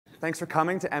Thanks for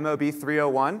coming to MOB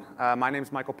 301. My name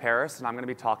is Michael Paris, and I'm going to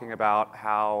be talking about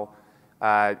how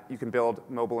you can build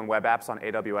mobile and web apps on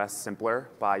AWS simpler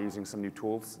by using some new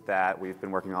tools that we've been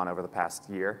working on over the past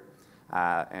year,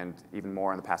 and even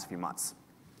more in the past few months.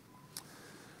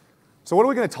 So what are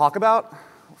we going to talk about?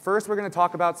 First, we're going to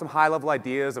talk about some high-level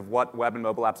ideas of what web and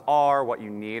mobile apps are, what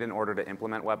you need in order to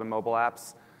implement web and mobile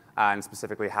apps, and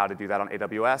specifically how to do that on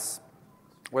AWS.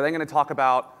 We're then going to talk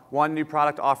about one new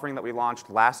product offering that we launched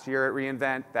last year at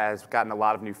reInvent that has gotten a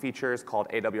lot of new features called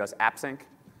AWS AppSync.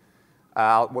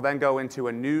 We'll then go into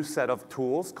a new set of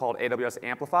tools called AWS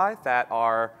Amplify that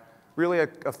are really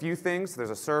a few things.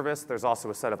 There's a service. There's also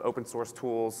a set of open source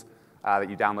tools that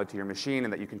you download to your machine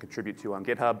and that you can contribute to on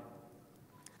GitHub.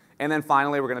 And then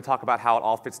finally, we're going to talk about how it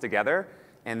all fits together.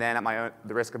 And then at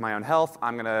the risk of my own health,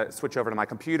 I'm going to switch over to my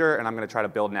computer, and I'm going to try to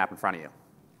build an app in front of you.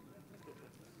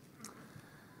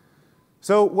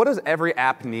 So what does every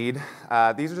app need?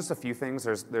 These are just a few things.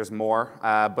 There's more.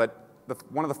 But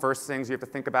one of the first things you have to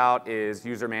think about is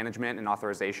user management and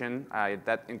authorization.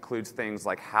 That includes things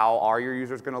like how are your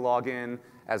users going to log in,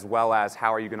 as well as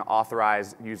how are you going to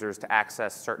authorize users to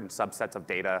access certain subsets of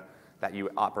data that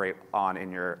you operate on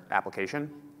in your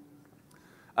application.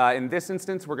 In this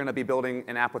instance, we're going to be building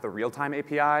an app with a real-time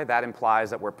API. That implies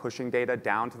that we're pushing data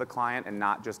down to the client and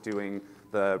not just doing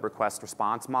the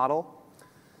request-response model.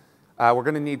 We're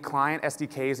going to need client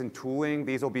SDKs and tooling.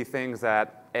 These will be things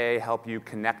that, A, help you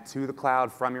connect to the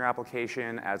cloud from your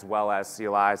application, as well as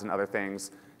CLIs and other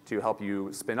things to help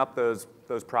you spin up those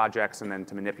projects and then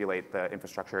to manipulate the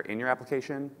infrastructure in your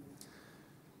application.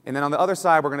 And then on the other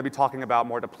side, we're going to be talking about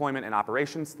more deployment and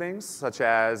operations things, such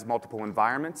as multiple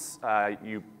environments.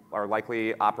 You are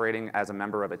likely operating as a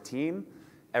member of a team.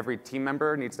 Every team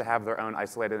member needs to have their own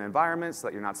isolated environment so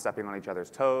that you're not stepping on each other's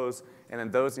toes. And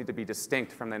then those need to be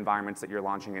distinct from the environments that you're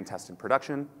launching and test in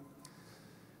production.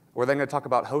 We're then going to talk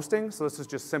about hosting. So this is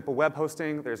just simple web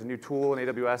hosting. There's a new tool in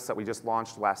AWS that we just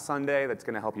launched last Sunday that's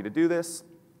going to help you to do this.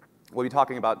 We'll be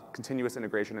talking about continuous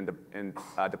integration and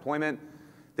deployment.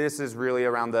 This is really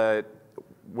around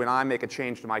when I make a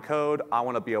change to my code, I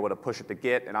want to be able to push it to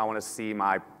Git, and I want to see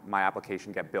my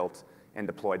application get built and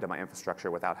deployed to my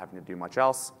infrastructure without having to do much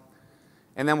else.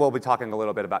 And then we'll be talking a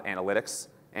little bit about analytics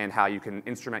and how you can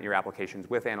instrument your applications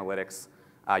with analytics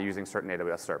using certain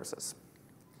AWS services.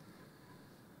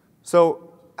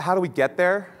 So how do we get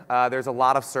there? There's a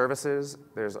lot of services.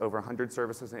 There's over 100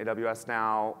 services in AWS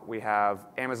now. We have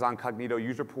Amazon Cognito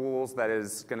user pools that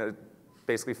is going to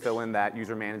basically fill in that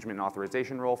user management and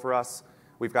authorization role for us.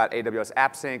 We've got AWS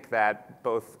AppSync that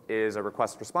both is a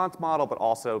request-response model, but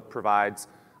also provides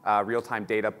real-time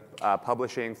data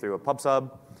publishing through a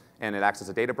PubSub, and it acts as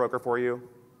a data broker for you.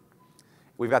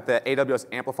 We've got the AWS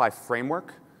Amplify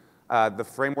framework. The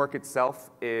framework itself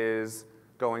is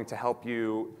going to help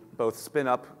you both spin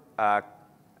up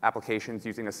applications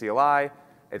using a CLI.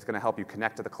 It's going to help you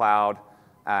connect to the cloud,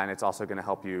 and it's also going to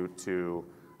help you to,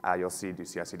 you'll see, do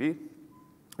CI/CD.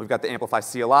 We've got the Amplify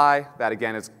CLI. That,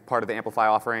 again, is part of the Amplify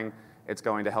offering. It's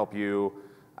going to help you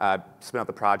spin up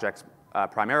the project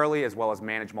primarily, as well as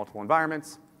manage multiple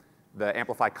environments. The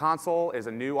Amplify console is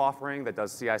a new offering that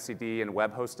does CI/CD and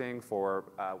web hosting for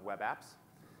web apps.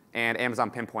 And Amazon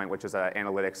Pinpoint, which is an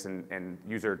analytics and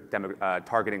user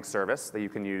targeting service that you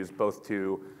can use both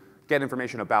to get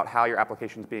information about how your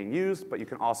application is being used, but you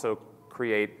can also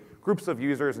create groups of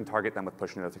users and target them with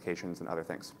push notifications and other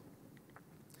things.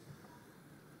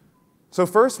 So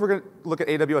first, we're going to look at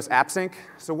AWS AppSync.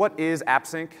 So what is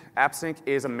AppSync? AppSync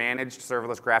is a managed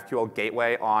serverless GraphQL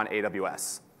gateway on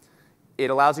AWS. It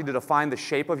allows you to define the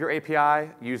shape of your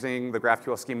API using the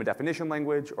GraphQL Schema Definition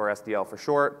Language, or SDL for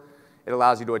short. It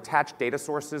allows you to attach data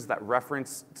sources that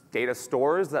reference data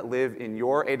stores that live in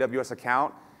your AWS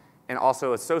account, and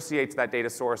also associates that data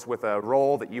source with a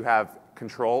role that you have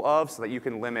control of so that you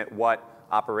can limit what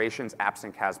operations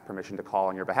AppSync has permission to call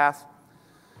on your behalf.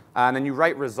 And then you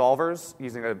write resolvers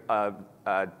using a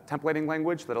templating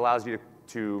language that allows you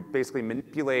to basically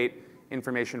manipulate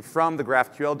information from the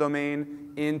GraphQL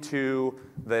domain into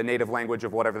the native language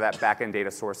of whatever that backend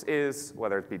data source is,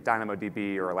 whether it be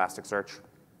DynamoDB or Elasticsearch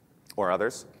or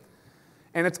others.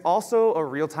 And it's also a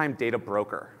real-time data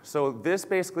broker. So this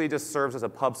basically just serves as a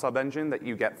PubSub engine that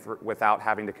you get without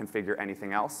having to configure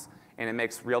anything else. And it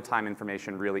makes real-time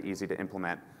information really easy to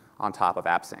implement on top of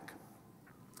AppSync.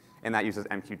 And that uses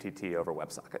MQTT over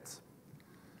WebSockets.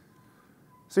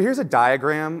 So here's a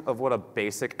diagram of what a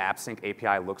basic AppSync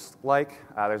API looks like.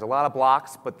 There's a lot of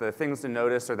blocks, but the things to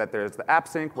notice are that there's the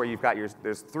AppSync, where you've got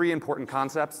there's three important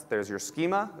concepts. There's your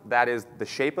schema, that is the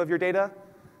shape of your data.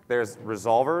 There's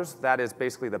resolvers, that is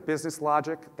basically the business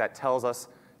logic that tells us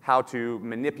how to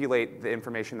manipulate the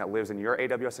information that lives in your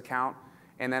AWS account.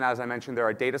 And then, as I mentioned, there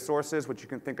are data sources, which you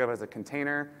can think of as a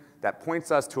container that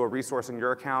points us to a resource in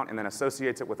your account and then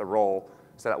associates it with a role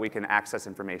so that we can access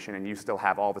information and you still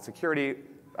have all the security,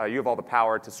 you have all the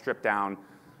power to strip down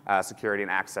security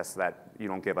and access so that you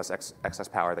don't give us excess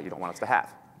power that you don't want us to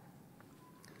have.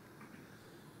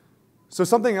 So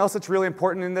something else that's really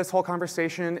important in this whole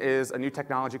conversation is a new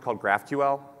technology called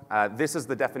GraphQL. This is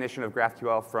the definition of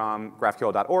GraphQL from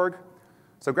graphql.org.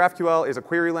 So GraphQL is a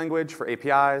query language for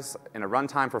APIs and a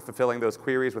runtime for fulfilling those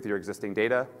queries with your existing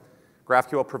data.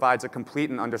 GraphQL provides a complete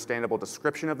and understandable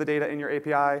description of the data in your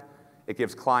API. It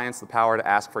gives clients the power to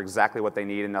ask for exactly what they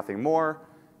need and nothing more,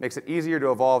 makes it easier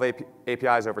to evolve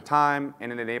APIs over time,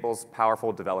 and it enables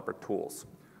powerful developer tools.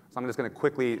 So I'm just going to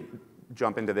quickly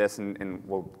jump into this, and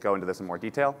we'll go into this in more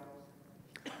detail.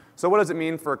 So what does it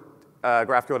mean for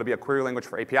GraphQL to be a query language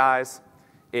for APIs?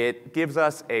 It gives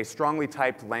us a strongly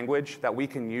typed language that we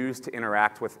can use to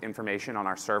interact with information on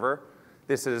our server.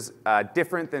 This is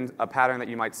different than a pattern that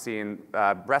you might see in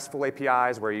RESTful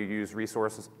APIs, where you use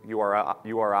resources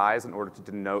URIs in order to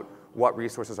denote what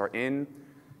resources are in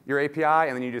your API,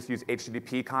 and then you just use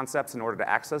HTTP concepts in order to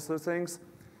access those things.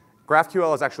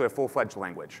 GraphQL is actually a full-fledged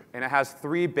language, and it has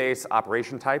 3 base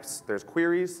operation types. There's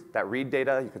queries that read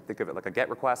data. You could think of it like a GET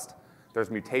request. There's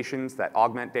mutations that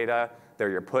augment data. They're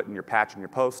your put and your patch and your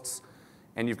posts.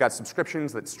 And you've got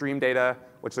subscriptions that stream data,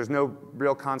 which there's no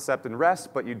real concept in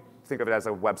REST, but you think of it as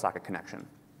a WebSocket connection.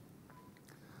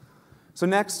 So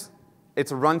next,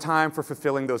 it's a runtime for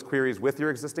fulfilling those queries with your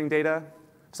existing data.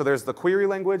 So there's the query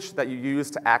language that you use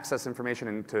to access information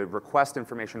and to request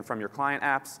information from your client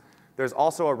apps. There's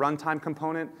also a runtime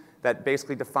component that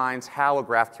basically defines how a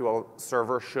GraphQL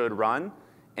server should run,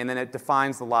 and then it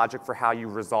defines the logic for how you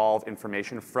resolve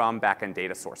information from backend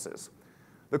data sources.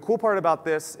 The cool part about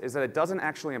this is that it doesn't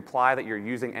actually imply that you're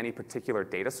using any particular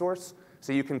data source.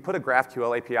 So you can put a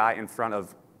GraphQL API in front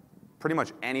of pretty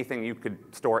much anything you could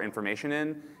store information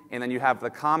in, and then you have the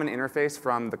common interface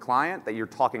from the client that you're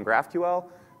talking GraphQL,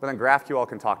 but then GraphQL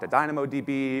can talk to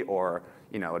DynamoDB or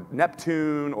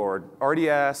Neptune or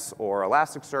RDS or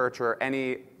Elasticsearch or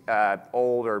any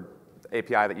older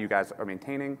API that you guys are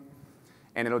maintaining,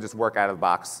 and it'll just work out of the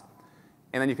box.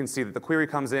 And then you can see that the query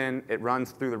comes in, it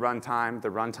runs through the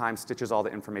runtime stitches all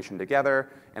the information together,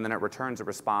 and then it returns a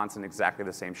response in exactly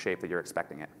the same shape that you're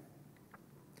expecting it.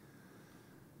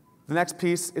 The next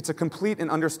piece, it's a complete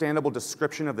and understandable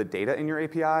description of the data in your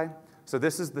API. So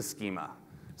this is the schema.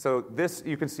 So this,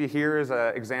 you can see here, is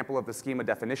an example of the schema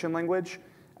definition language.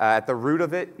 At the root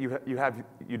of it,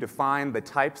 you define the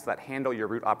types that handle your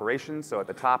root operations. So at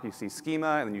the top, you see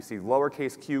schema, and then you see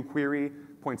lowercase q query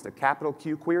points to capital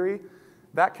Q query.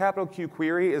 That capital Q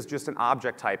query is just an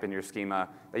object type in your schema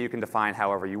that you can define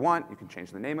however you want. You can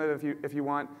change the name of it if you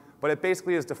want. But it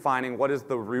basically is defining what is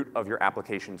the root of your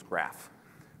application's graph.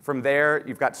 From there,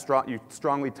 you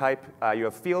strongly type. You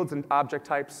have fields and object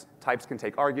types. Types can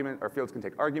take fields can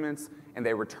take arguments, and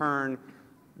they return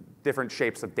different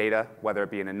shapes of data, whether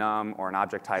it be in a num or an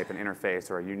object type, an interface,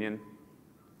 or a union.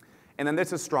 And then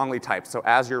this is strongly typed. So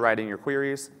as you're writing your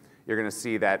queries, you're going to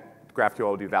see that GraphQL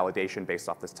will do validation based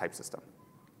off this type system.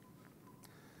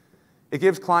 It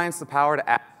gives clients the power to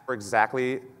ask for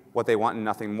exactly what they want and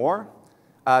nothing more.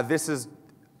 This is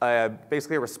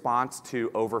basically a response to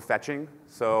overfetching.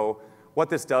 So what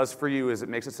this does for you is it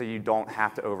makes it so you don't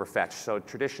have to overfetch. So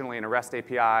traditionally in a REST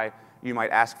API, you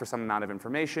might ask for some amount of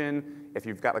information. If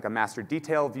you've got like a master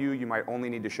detail view, you might only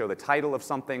need to show the title of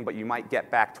something, but you might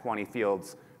get back 20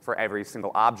 fields for every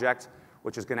single object,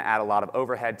 which is going to add a lot of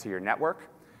overhead to your network.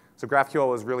 So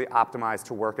GraphQL is really optimized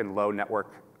to work in low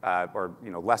network or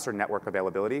lesser network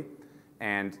availability,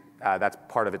 and that's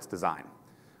part of its design.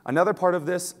 Another part of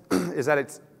this is that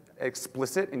it's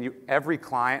explicit, and every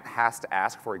client has to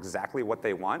ask for exactly what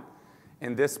they want.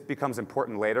 And this becomes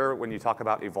important later when you talk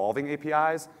about evolving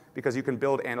APIs, because you can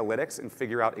build analytics and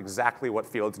figure out exactly what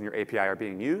fields in your API are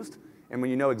being used. And when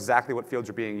you know exactly what fields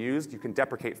are being used, you can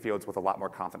deprecate fields with a lot more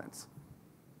confidence.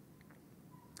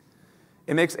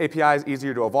 It makes APIs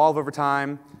easier to evolve over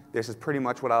time. This is pretty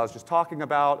much what I was just talking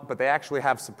about, but they actually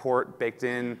have support baked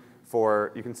in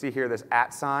for, you can see here this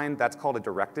 @ sign, that's called a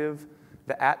directive.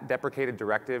 The @ deprecated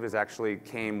directive actually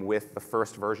came with the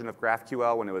first version of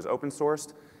GraphQL when it was open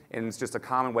sourced, and it's just a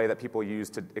common way that people use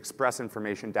to express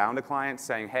information down to clients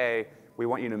saying, hey, we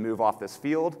want you to move off this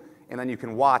field, and then you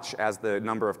can watch as the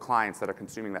number of clients that are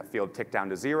consuming that field tick down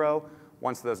to 0.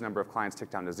 Once those number of clients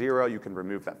tick down to 0, you can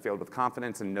remove that field with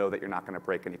confidence and know that you're not going to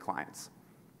break any clients.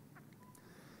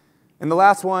 And the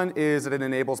last one is that it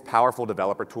enables powerful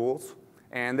developer tools,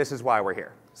 and this is why we're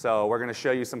here. So we're going to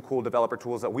show you some cool developer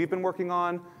tools that we've been working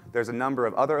on. There's a number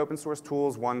of other open source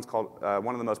tools. One's called,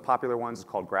 one of the most popular ones is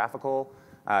called Graphical.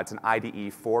 It's an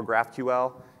IDE for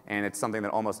GraphQL, and it's something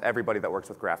that almost everybody that works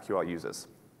with GraphQL uses.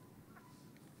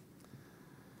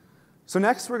 So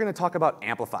next, we're going to talk about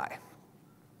Amplify.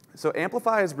 So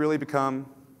Amplify has really become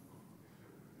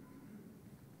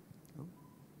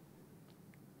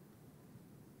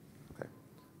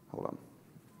hold on.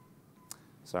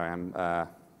 Sorry, I'm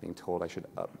being told I should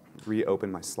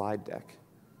reopen my slide deck.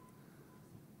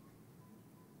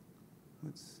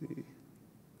 Let's see.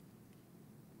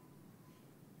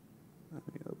 Let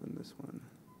me open this one.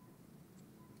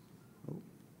 Oh,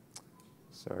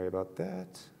 sorry about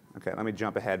that. Okay, let me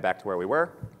jump ahead back to where we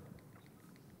were.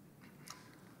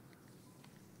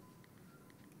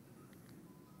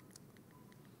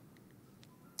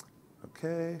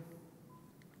 Okay.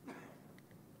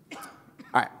 All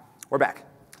right, we're back.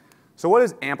 So what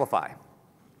is Amplify?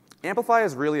 Amplify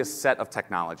is really a set of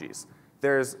technologies.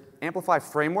 There's Amplify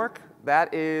Framework.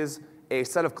 That is a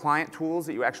set of client tools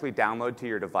that you actually download to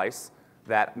your device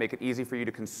that make it easy for you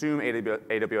to consume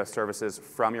AWS services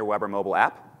from your web or mobile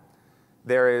app.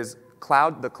 There is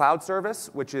the cloud service,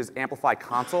 which is Amplify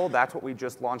Console. That's what we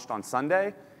just launched on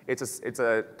Sunday. It's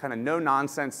a kind of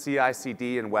no-nonsense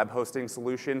CI/CD and web hosting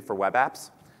solution for web apps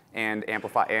and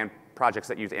projects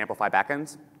that use Amplify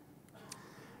backends.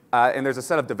 And there's a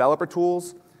set of developer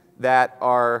tools that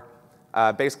are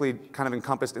basically kind of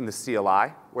encompassed in the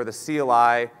CLI, where the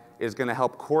CLI is going to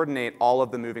help coordinate all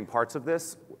of the moving parts of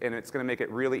this, and it's going to make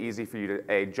it really easy for you to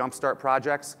jumpstart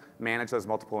projects, manage those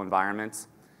multiple environments,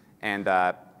 and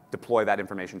deploy that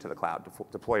information to the cloud,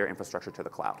 deploy your infrastructure to the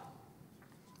cloud.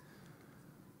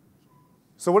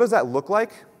 So what does that look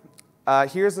like?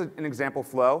 Here's an example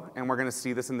flow, and we're going to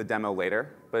see this in the demo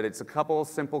later, but it's a couple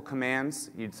simple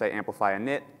commands. You'd say amplify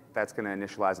init. That's going to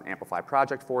initialize an Amplify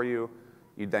project for you.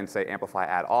 You'd then say amplify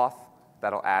add auth.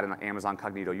 That'll add an Amazon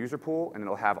Cognito user pool, and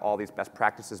it'll have all these best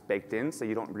practices baked in, so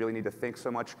you don't really need to think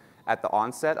so much at the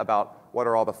onset about what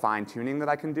are all the fine-tuning that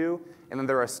I can do. And then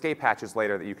there are escape hatches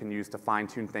later that you can use to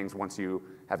fine-tune things once you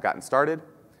have gotten started.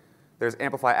 There's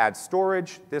Amplify add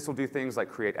storage. This will do things like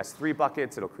create S3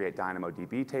 buckets. It'll create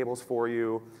DynamoDB tables for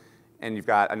you. And you've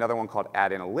got another one called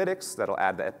add analytics that'll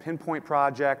add the Pinpoint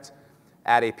project.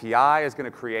 Add API is going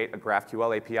to create a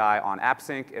GraphQL API on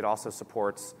AppSync. It also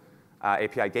supports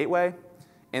API Gateway.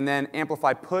 And then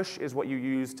Amplify Push is what you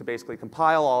use to basically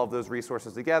compile all of those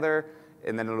resources together,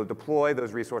 and then it'll deploy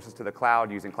those resources to the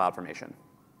cloud using CloudFormation.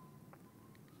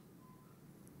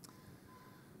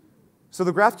 So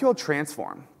the GraphQL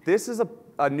Transform. This is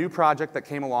a new project that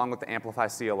came along with the Amplify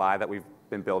CLI that we've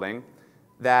been building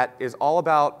that is all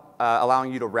about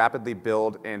allowing you to rapidly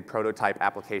build and prototype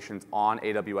applications on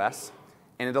AWS.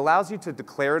 And it allows you to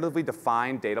declaratively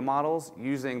define data models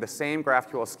using the same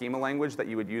GraphQL schema language that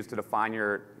you would use to define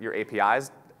your API's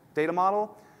data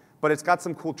model. But it's got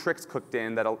some cool tricks cooked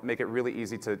in that'll make it really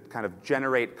easy to kind of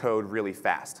generate code really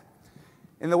fast.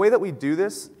 And the way that we do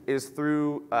this is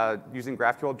through using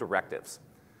GraphQL directives.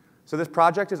 So this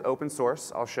project is open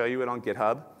source. I'll show you it on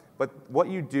GitHub. But what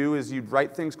you do is you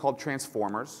write things called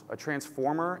transformers. A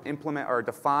transformer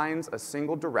defines a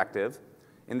single directive.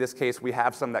 In this case, we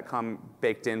have some that come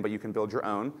baked in, but you can build your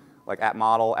own, like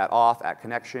 @model, @auth,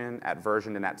 @connection,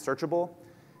 @version, and @searchable.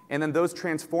 And then those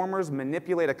transformers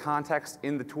manipulate a context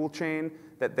in the tool chain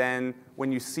that then,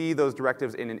 when you see those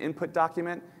directives in an input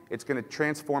document, it's going to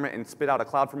transform it and spit out a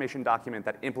CloudFormation document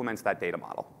that implements that data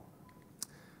model.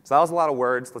 So that was a lot of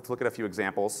words. Let's look at a few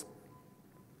examples.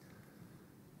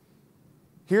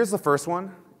 Here's the first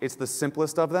one. It's the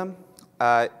simplest of them.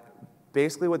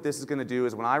 Basically, what this is going to do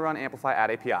is when I run Amplify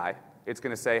add API, it's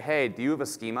going to say, hey, do you have a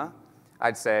schema?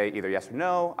 I'd say either yes or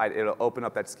no. It'll open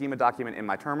up that schema document in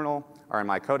my terminal or in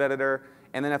my code editor.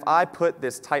 And then if I put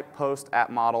this type post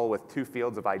 @model with 2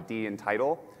 fields of ID and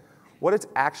title, what it's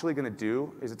actually going to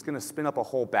do is it's going to spin up a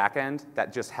whole backend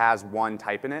that just has one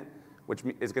type in it, which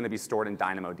is going to be stored in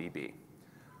DynamoDB.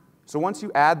 So once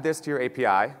you add this to your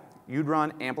API, you'd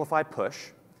run Amplify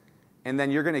Push, and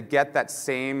then you're going to get that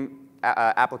same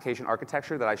application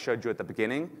architecture that I showed you at the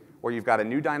beginning, where you've got a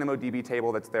new DynamoDB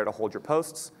table that's there to hold your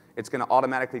posts. It's going to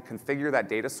automatically configure that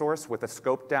data source with a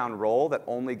scoped down role that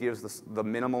only gives the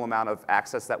minimal amount of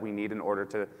access that we need in order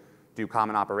to do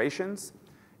common operations.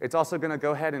 It's also going to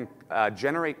go ahead and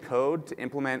generate code to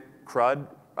implement CRUD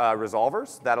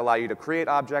resolvers that allow you to create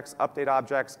objects, update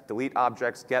objects, delete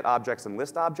objects, get objects, and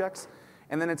list objects.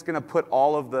 And then it's going to put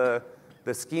all of the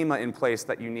schema in place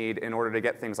that you need in order to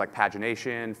get things like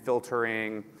pagination,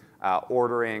 filtering,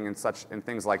 ordering, and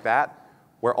things like that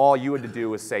where all you had to do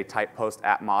was say type post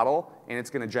app model, and it's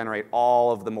going to generate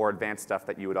all of the more advanced stuff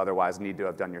that you would otherwise need to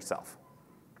have done yourself.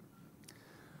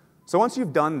 So once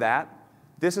you've done that,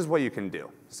 this is what you can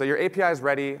do. So your API is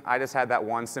ready. I just had that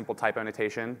one simple type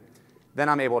annotation. Then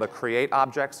I'm able to create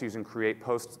objects using create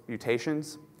post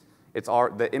mutations.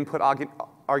 The input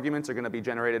arguments are going to be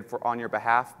generated on your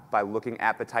behalf by looking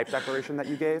at the type declaration that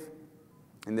you gave.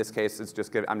 In this case,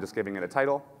 I'm just giving it a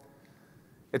title.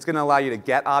 It's going to allow you to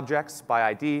get objects by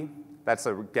ID. That's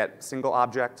a get single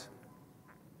object.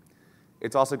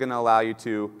 It's also going to allow you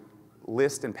to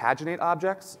list and paginate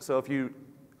objects. So if you,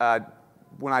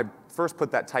 when I first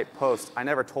put that type post, I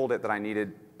never told it that I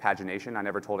needed pagination. I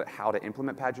never told it how to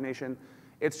implement pagination.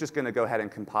 It's just going to go ahead and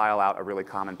compile out a really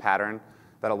common pattern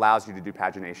that allows you to do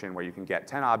pagination, where you can get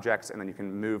 10 objects, and then you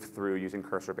can move through using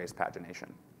cursor-based pagination.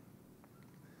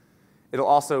 It'll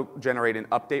also generate an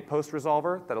update post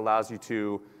resolver that allows you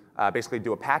to basically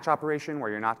do a patch operation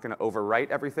where you're not going to overwrite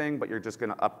everything, but you're just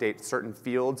going to update certain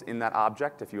fields in that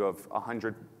object. If you have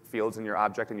 100 fields in your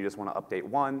object and you just want to update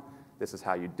one, this is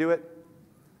how you do it.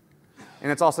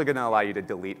 And it's also going to allow you to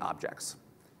delete objects.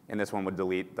 And this one would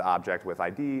delete the object with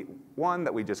ID 1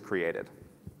 that we just created.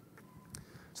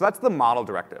 So that's the model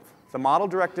directive. The model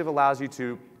directive allows you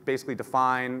to basically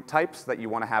define types that you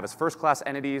want to have as first-class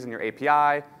entities in your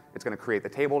API. It's going to create the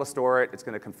table to store it. It's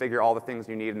going to configure all the things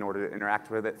you need in order to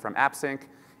interact with it from AppSync.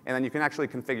 And then you can actually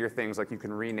configure things like you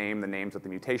can rename the names of the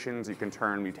mutations. You can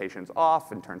turn mutations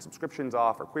off and turn subscriptions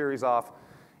off or queries off.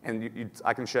 And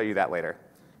I can show you that later.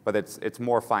 But it's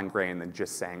more fine-grained than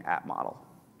just saying app model.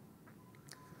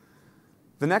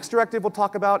 The next directive we'll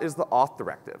talk about is the auth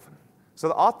directive. So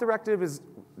the auth directive is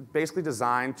basically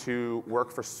designed to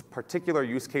work for particular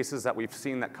use cases that we've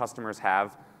seen that customers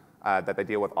have that they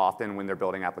deal with often when they're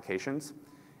building applications.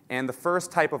 And the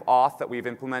first type of auth that we've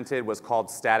implemented was called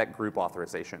static group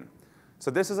authorization. So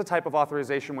this is a type of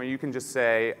authorization where you can just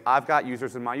say, I've got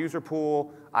users in my user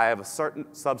pool. I have a certain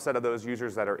subset of those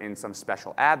users that are in some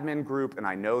special admin group, and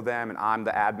I know them, and I'm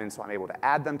the admin, so I'm able to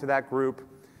add them to that group.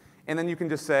 And then you can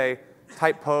just say,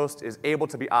 type post is able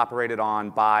to be operated on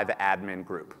by the admin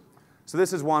group. So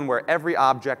this is one where every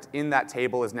object in that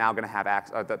table is now going to have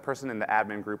access, the person in the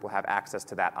admin group will have access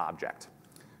to that object.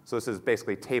 So this is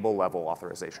basically table level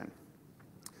authorization.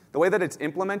 The way that it's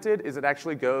implemented is it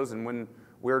actually goes, and when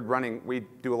we're running, we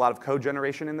do a lot of code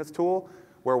generation in this tool,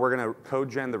 where we're going to code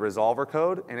gen the resolver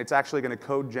code, and it's actually going to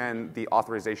code gen the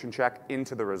authorization check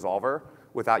into the resolver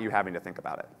without you having to think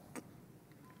about it.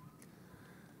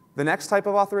 The next type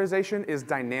of authorization is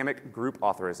dynamic group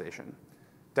authorization.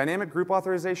 Dynamic group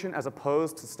authorization, as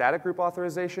opposed to static group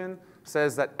authorization,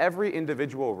 says that every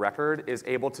individual record is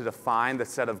able to define the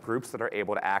set of groups that are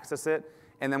able to access it,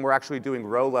 and then we're actually doing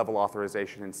row-level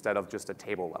authorization instead of just a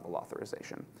table-level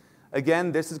authorization.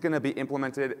 Again, this is going to be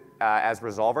implemented as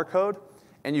resolver code,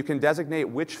 and you can designate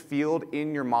which field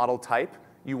in your model type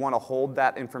you want to hold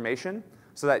that information,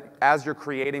 so that as you're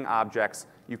creating objects,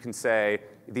 you can say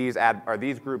these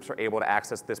groups are able to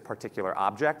access this particular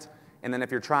object. And then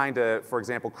if you're trying to, for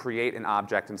example, create an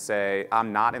object and say,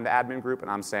 I'm not in the admin group,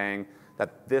 and I'm saying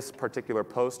that this particular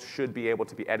post should be able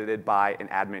to be edited by an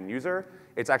admin user,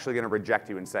 it's actually going to reject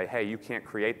you and say, hey, you can't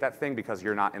create that thing because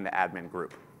you're not in the admin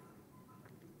group.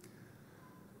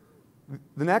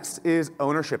 The next is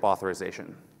ownership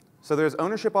authorization. So there's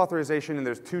ownership authorization, and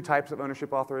there's two types of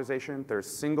ownership authorization. There's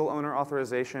single owner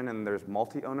authorization, and there's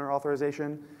multi-owner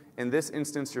authorization. In this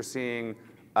instance, you're seeing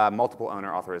multiple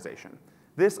owner authorization.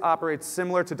 This operates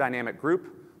similar to dynamic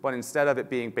group, but instead of it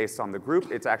being based on the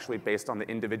group, it's actually based on the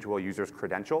individual user's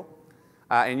credential.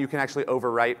 And you can actually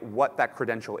overwrite what that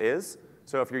credential is.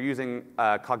 So if you're using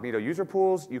Cognito user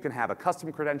pools, you can have a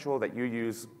custom credential that you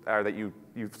use, or that you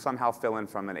somehow fill in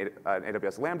from an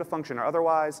AWS Lambda function or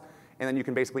otherwise, and then you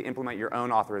can basically implement your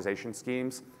own authorization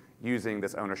schemes using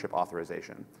this ownership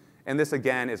authorization. And this,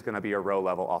 again, is going to be a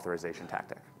row-level authorization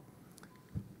tactic.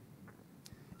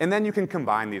 And then you can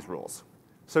combine these rules.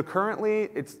 So currently,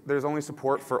 there's only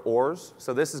support for ORs.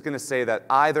 So this is going to say that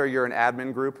either you're an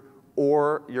admin group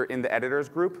or you're in the editors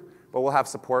group, but we'll have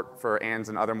support for ANDs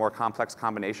and other more complex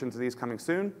combinations of these coming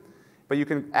soon. But you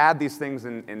can add these things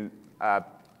in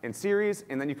series,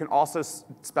 and then you can also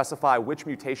specify which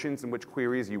mutations and which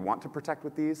queries you want to protect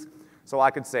with these. So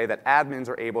I could say that admins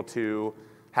are able to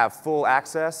have full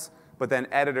access, but then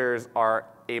editors are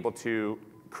able to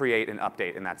create and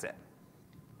update, and that's it.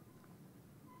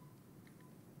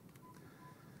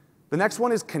 The next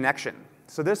one is connection.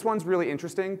 So this one's really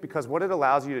interesting because what it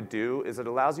allows you to do is it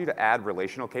allows you to add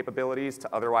relational capabilities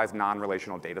to otherwise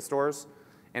non-relational data stores.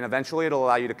 And eventually, it'll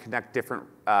allow you to connect different,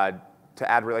 to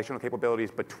add relational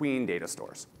capabilities between data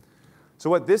stores. So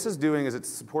what this is doing is it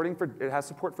has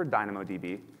support for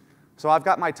DynamoDB. So I've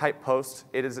got my type post.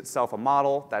 It is itself a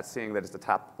model. That's seeing that it's the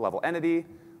top-level entity.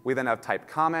 We then have type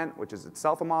comment, which is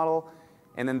itself a model.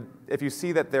 And then if you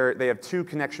see that they have two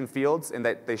connection fields and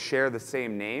that they share the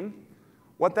same name,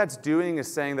 what that's doing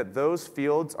is saying that those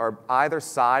fields are either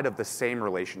side of the same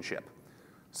relationship.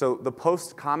 So the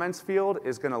post comments field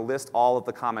is going to list all of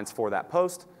the comments for that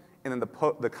post. And then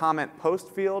the comment post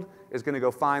field is going to go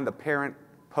find the parent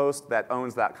post that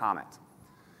owns that comment.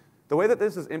 The way that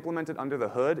this is implemented under the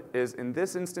hood is, in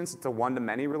this instance, it's a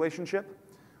one-to-many relationship.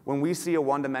 When we see a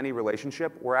one-to-many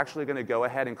relationship, we're actually going to go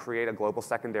ahead and create a global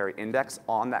secondary index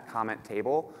on that comment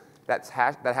table that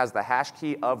has the hash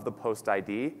key of the post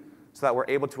ID so that we're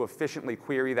able to efficiently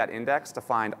query that index to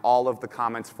find all of the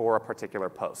comments for a particular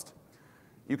post.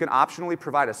 You can optionally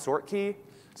provide a sort key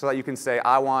so that you can say,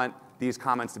 I want these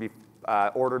comments to be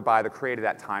ordered by the created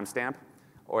at timestamp,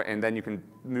 and then you can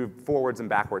move forwards and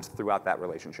backwards throughout that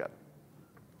relationship.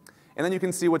 And then you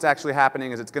can see what's actually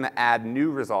happening is it's going to add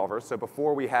new resolvers. So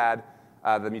before we had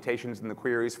the mutations and the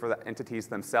queries for the entities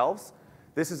themselves,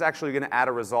 this is actually going to add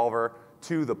a resolver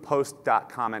to the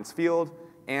post.comments field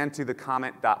and to the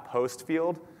comment.post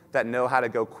field that know how to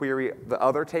go query the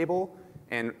other table.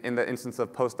 And in the instance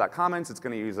of post.comments, it's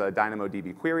going to use a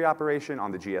DynamoDB query operation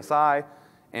on the GSI.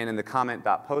 And in the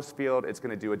comment.post field, it's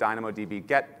going to do a DynamoDB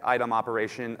get item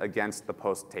operation against the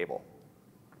post table.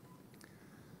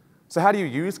 So how do you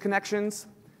use connections?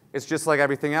 It's just like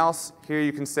everything else. Here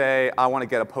you can say, I want to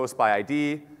get a post by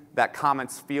ID. That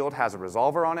comments field has a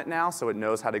resolver on it now, so it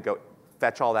knows how to go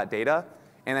fetch all that data.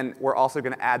 And then we're also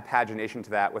going to add pagination to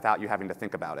that without you having to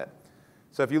think about it.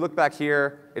 So if you look back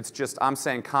here, it's just I'm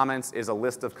saying comments is a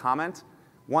list of comment.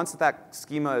 Once that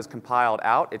schema is compiled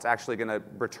out, it's actually going to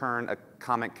return a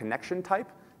comment connection type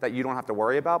that you don't have to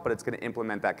worry about, but it's going to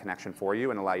implement that connection for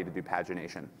you and allow you to do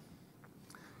pagination.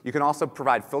 You can also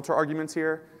provide filter arguments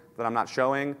here that I'm not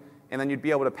showing, and then you'd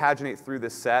be able to paginate through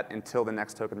this set until the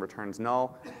next token returns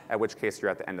null, at which case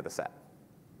you're at the end of the set.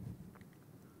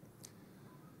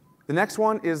 The next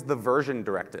one is the version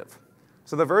directive.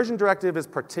 So the version directive is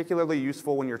particularly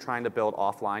useful when you're trying to build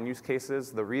offline use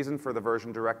cases. The reason for the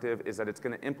version directive is that it's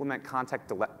going to implement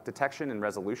context detection and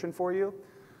resolution for you.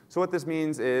 So what this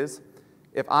means is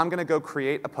if I'm going to go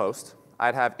create a post,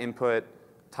 I'd have input,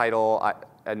 title,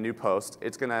 a new post.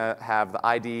 It's going to have the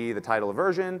ID, the title of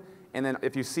version, and then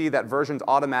if you see that version's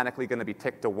automatically going to be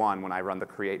ticked to 1 when I run the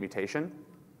create mutation.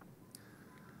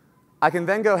 I can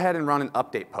then go ahead and run an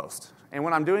update post. And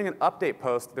when I'm doing an update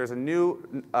post, there's a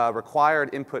new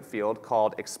required input field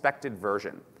called expected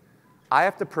version. I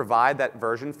have to provide that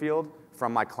version field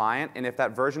from my client, and if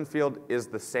that version field is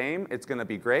the same, it's going to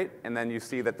be great. And then you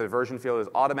see that the version field is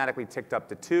automatically ticked up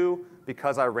to 2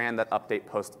 because I ran that update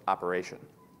post operation.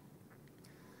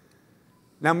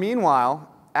 Now, meanwhile,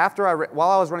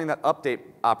 while I was running that update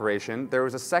operation, there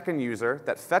was a second user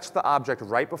that fetched the object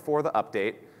right before the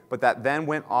update, but that then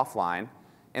went offline.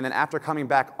 And then after coming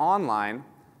back online,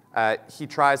 he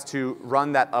tries to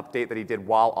run that update that he did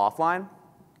while offline.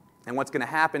 And what's going to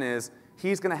happen is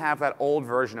he's going to have that old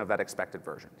version of that expected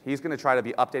version. He's going to try to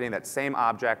be updating that same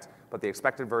object, but the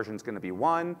expected version is going to be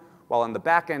 1, while on the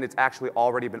back end, it's actually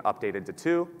already been updated to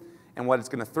 2. And what it's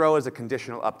going to throw is a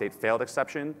conditional update failed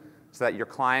exception so that your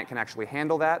client can actually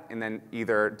handle that and then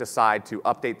either decide to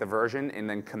update the version and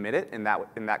then commit it. In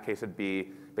that case, it'd be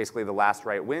basically the last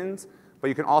write wins. But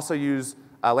you can also use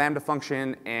a Lambda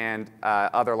function and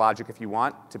other logic if you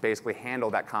want to basically handle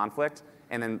that conflict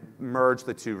and then merge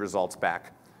the two results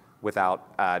back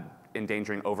without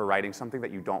endangering overwriting something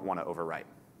that you don't want to overwrite.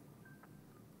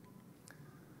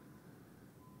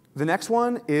 The next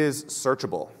one is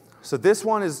searchable. So this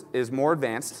one is more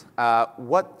advanced.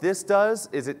 What this does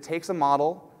is it takes a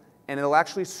model and it'll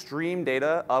actually stream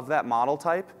data of that model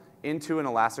type into an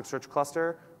Elasticsearch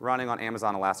cluster running on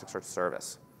Amazon Elasticsearch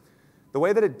Service. The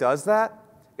way that it does that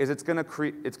is it's going to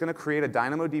create a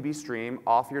DynamoDB stream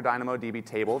off your DynamoDB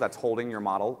table that's holding your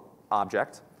model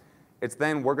object.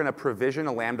 We're going to provision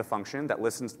a Lambda function that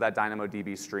listens to that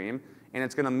DynamoDB stream, and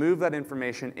it's going to move that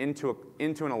information into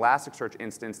an Elasticsearch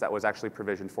instance that was actually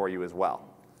provisioned for you as well.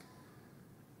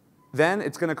 Then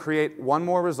it's going to create one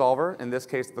more resolver, in this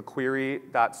case the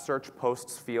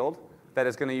query.searchPosts field, that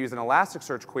is going to use an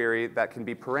Elasticsearch query that can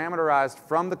be parameterized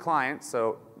from the client.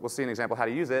 So we'll see an example of how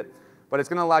to use it. But it's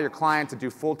going to allow your client to do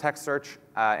full text search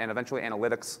and eventually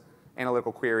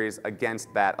analytical queries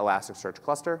against that Elasticsearch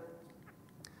cluster.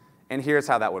 And here's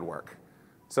how that would work.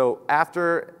 So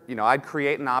after I'd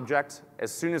create an object,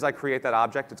 as soon as I create that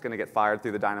object, it's going to get fired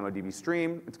through the DynamoDB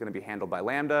stream. It's going to be handled by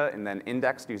Lambda and then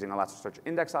indexed using Elasticsearch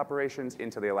index operations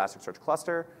into the Elasticsearch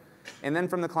cluster. And then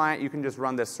from the client, you can just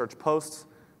run this search post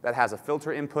that has a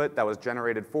filter input that was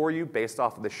generated for you based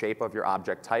off of the shape of your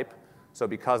object type. So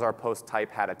because our post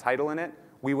type had a title in it,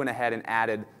 we went ahead and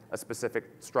added a specific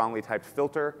strongly typed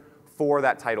filter for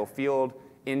that title field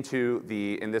into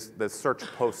the search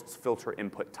post's filter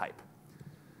input type.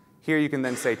 Here you can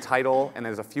then say title, and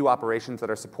there's a few operations that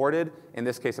are supported. In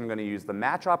this case, I'm going to use the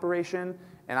match operation,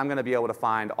 and I'm going to be able to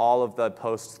find all of the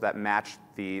posts that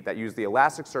use the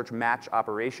Elasticsearch match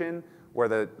operation, where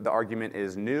the argument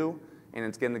is new, and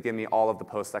it's going to give me all of the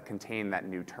posts that contain that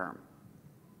new term.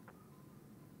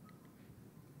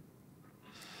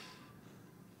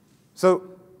 So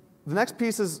the next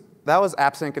piece that was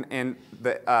AppSync and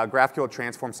the GraphQL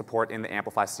transform support in the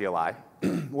Amplify CLI.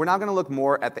 We're now going to look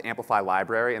more at the Amplify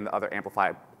library and the other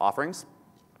Amplify offerings.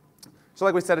 So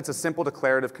like we said, it's a simple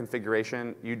declarative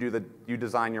configuration. You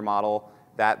design your model.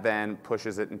 That then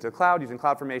pushes it into the cloud using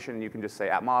CloudFormation, and you can just say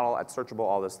at model, at searchable,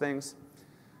 all those things.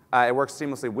 It works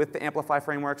seamlessly with the Amplify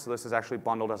framework, so this is actually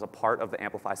bundled as a part of the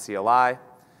Amplify CLI.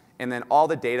 And then all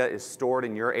the data is stored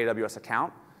in your AWS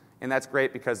account. And that's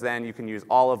great because then you can use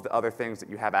all of the other things that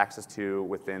you have access to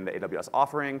within the AWS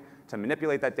offering to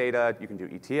manipulate that data. You can do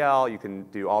ETL. You can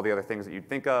do all the other things that you'd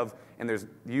think of. And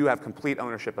you have complete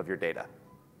ownership of your data.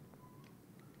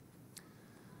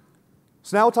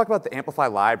 So now we'll talk about the Amplify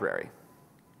library.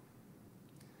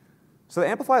 So the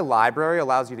Amplify library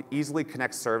allows you to easily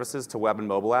connect services to web and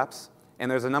mobile apps. And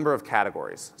there's a number of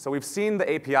categories. So we've seen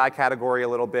the API category a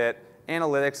little bit.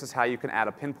 Analytics is how you can add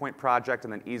a pinpoint project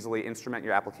and then easily instrument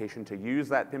your application to use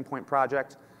that pinpoint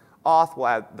project. Auth will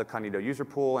add the Cognito user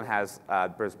pool and has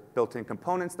built-in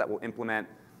components that will implement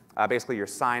basically your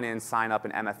sign-in, sign-up,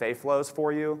 and MFA flows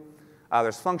for you.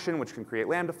 There's function, which can create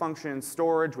Lambda functions,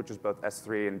 storage, which is both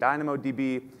S3 and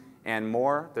DynamoDB, and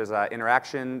more. There's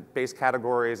interaction-based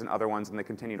categories and other ones, and they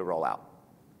continue to roll out.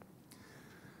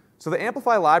 So the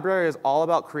Amplify library is all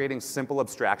about creating simple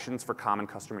abstractions for common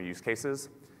customer use cases.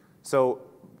 So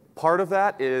part of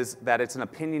that is that it's an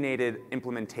opinionated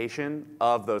implementation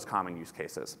of those common use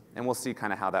cases. And we'll see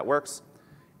kind of how that works.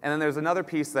 And then there's another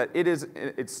piece that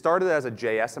it started as a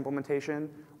JS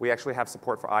implementation. We actually have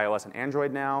support for iOS and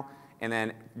Android now. And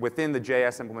then within the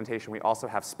JS implementation, we also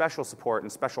have special support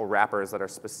and special wrappers that are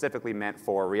specifically meant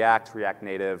for React, React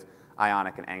Native,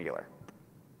 Ionic, and Angular.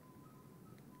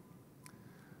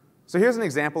 So here's an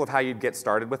example of how you'd get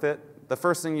started with it. The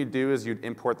first thing you'd do is you'd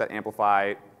import that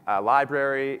Amplify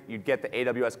library. You'd get the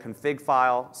AWS config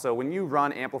file. So when you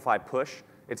run Amplify push,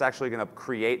 it's actually going to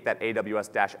create that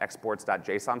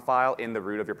aws-exports.json file in the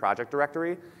root of your project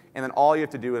directory. And then all you have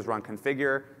to do is run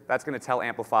configure. That's going to tell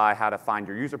Amplify how to find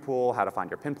your user pool, how to find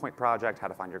your pinpoint project, how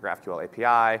to find your GraphQL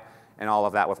API, and all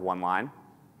of that with one line.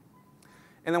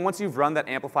 And then once you've run that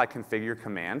Amplify configure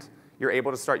command, you're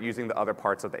able to start using the other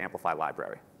parts of the Amplify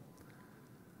library.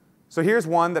 So here's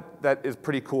one that is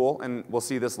pretty cool, and we'll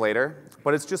see this later,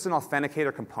 but it's just an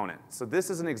authenticator component. So this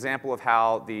is an example of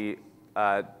how the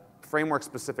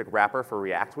framework-specific wrapper for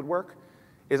React would work,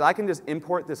 is I can just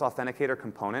import this authenticator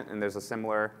component, and there's a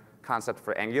similar concept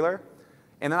for Angular,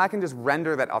 and then I can just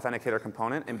render that authenticator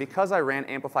component, and because I ran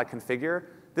Amplify configure,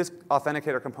 this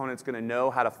authenticator component is going to know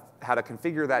how to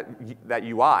configure that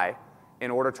UI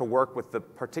in order to work with the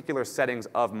particular settings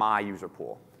of my user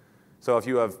pool. So if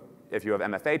you have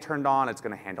MFA turned on, it's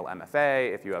going to handle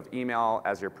MFA. If you have email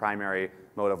as your primary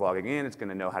mode of logging in, it's going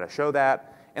to know how to show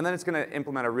that. And then it's going to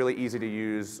implement a really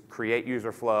easy-to-use create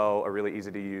user flow, a really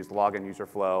easy-to-use login user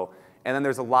flow. And then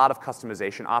there's a lot of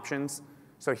customization options.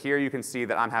 So here you can see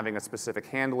that I'm having a specific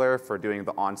handler for doing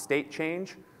the on-state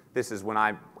change. This is when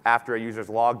after a user's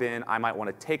logged in, I might want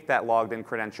to take that logged in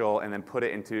credential and then put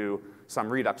it into some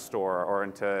Redux store or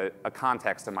into a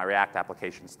context in my React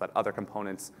application so that other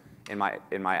components in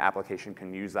my application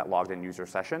can use that logged in user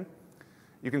session.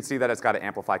 You can see that it's got an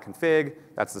Amplify config.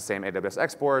 That's the same AWS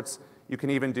exports. You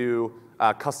can even do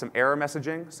custom error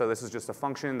messaging. So this is just a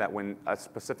function that when a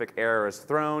specific error is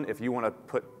thrown, if you want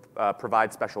to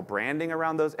provide special branding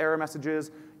around those error messages,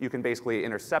 you can basically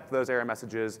intercept those error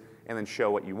messages and then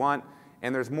show what you want.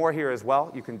 And there's more here as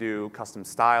well. You can do custom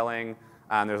styling.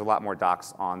 And there's a lot more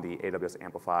docs on the AWS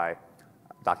Amplify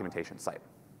documentation site.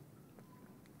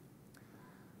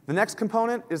 The next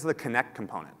component is the connect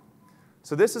component.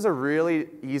 So this is a really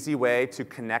easy way to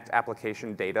connect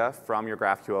application data from your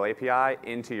GraphQL API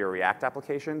into your React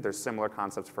application. There's similar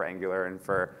concepts for Angular and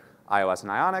for iOS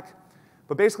and Ionic.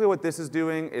 But basically what this is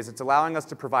doing is it's allowing us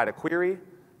to provide a query.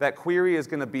 That query is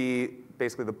going to be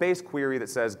basically the base query that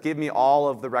says, give me all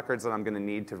of the records that I'm going to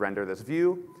need to render this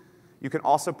view. You can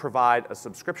also provide a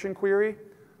subscription query.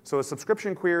 So a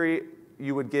subscription query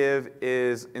you would give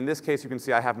is, in this case, you can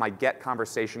see I have my get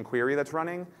conversation query that's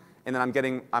running, and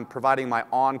then I'm providing my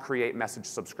on create message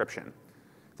subscription.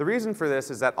 The reason for this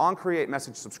is that on create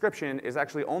message subscription is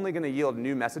actually only going to yield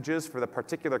new messages for the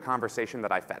particular conversation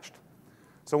that I fetched.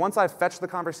 So once I've fetched the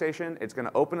conversation, it's going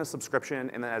to open a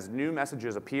subscription, and then as new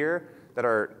messages appear that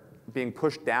are being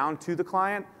pushed down to the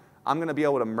client, I'm going to be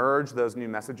able to merge those new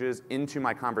messages into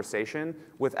my conversation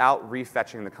without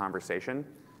refetching the conversation,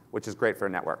 which is great for a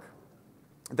network.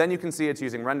 Then you can see it's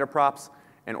using render props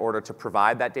in order to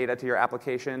provide that data to your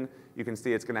application. You can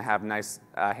see it's going to have nice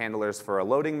handlers for a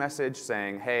loading message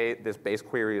saying, hey, this base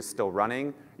query is still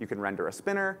running. You can render a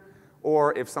spinner.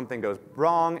 Or if something goes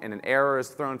wrong and an error is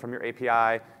thrown from your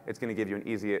API, it's going to give you an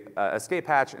easy escape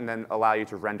hatch and then allow you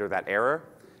to render that error.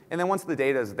 And then once the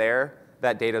data is there,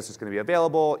 that data is just going to be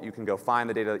available. You can go find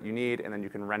the data that you need, and then you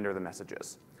can render the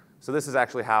messages. So this is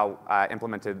actually how I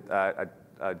implemented a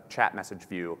chat message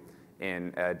view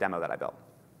in a demo that I built.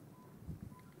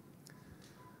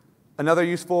 Another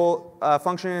useful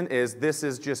function is this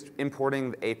is just importing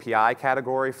the API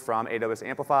category from AWS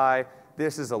Amplify.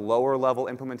 This is a lower level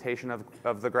implementation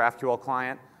of the GraphQL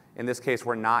client. In this case,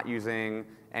 we're not using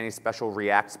any special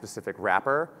React-specific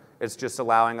wrapper. It's just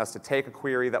allowing us to take a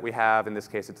query that we have. In this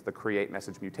case, it's the create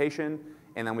message mutation.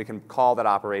 And then we can call that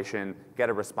operation, get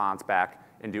a response back,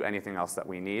 and do anything else that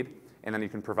we need. And then you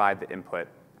can provide the input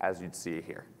as you'd see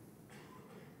here.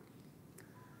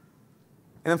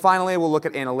 And then finally, we'll look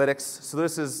at analytics. So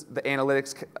this is the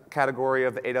analytics category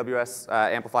of the AWS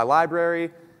Amplify library.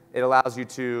 It allows you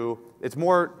to, it's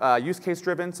more use case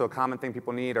driven, so a common thing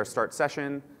people need are start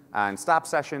session and stop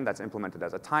session. That's implemented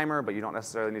as a timer, but you don't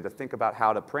necessarily need to think about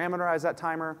how to parameterize that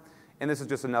timer. And this is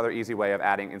just another easy way of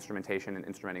adding instrumentation and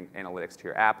instrumenting analytics to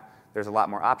your app. There's a lot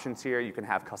more options here. You can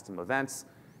have custom events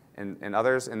and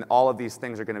others, and all of these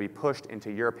things are going to be pushed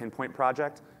into your Pinpoint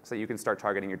project so that you can start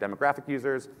targeting your demographic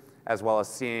users, as well as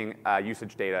seeing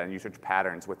usage data and usage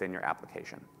patterns within your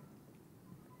application.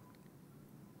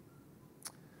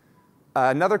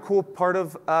 Another cool part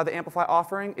of the Amplify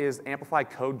offering is Amplify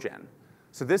Code Gen.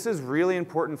 So this is really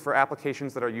important for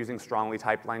applications that are using strongly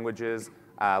typed languages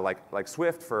like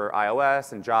Swift for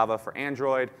iOS and Java for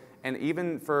Android, and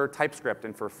even for TypeScript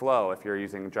and for Flow if you're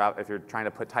using if you're trying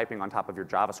to put typing on top of your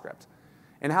JavaScript.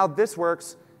 And how this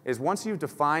works is once you've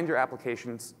defined your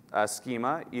application's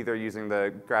schema, either using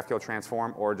the GraphQL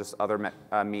transform or just other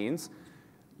means,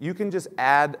 you can just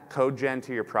add CodeGen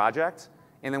to your project.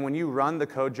 And then when you run the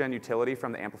CodeGen utility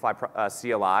from the Amplify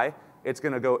CLI, it's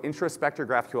going to go introspect your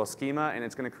GraphQL schema, and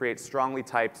it's going to create strongly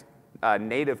typed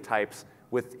native types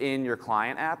within your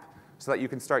client app so that you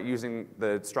can start using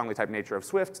the strongly typed nature of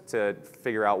Swift to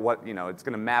figure out what, it's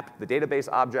going to map the database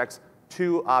objects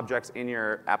to objects in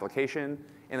your application.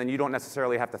 And then you don't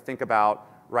necessarily have to think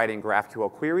about writing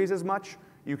GraphQL queries as much.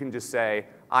 You can just say,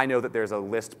 I know that there's a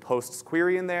list posts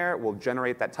query in there. We'll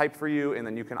generate that type for you, and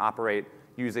then you can operate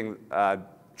using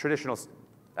traditional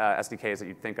SDKs that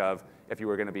you'd think of if you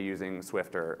were going to be using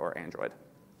Swift or Android.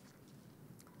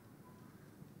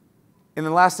 And the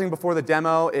last thing before the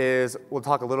demo is we'll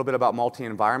talk a little bit about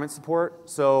multi-environment support.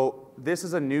 So this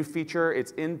is a new feature.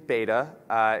 It's in beta.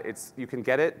 You can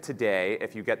get it today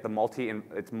if you get the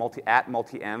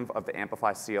multi-env of the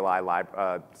Amplify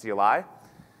CLI.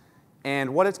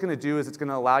 And what it's going to do is it's going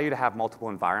to allow you to have multiple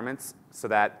environments so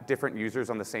that different users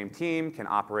on the same team can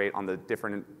operate on the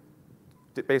different,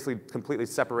 basically completely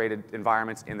separated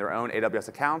environments in their own AWS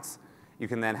accounts. You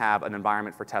can then have an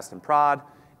environment for test and prod.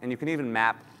 And you can even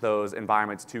map those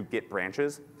environments to Git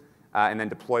branches and then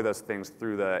deploy those things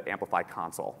through the Amplify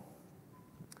console.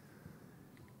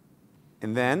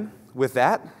 And then with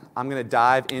that, I'm going to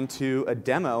dive into a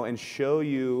demo and show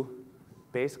you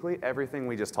basically everything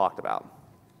we just talked about.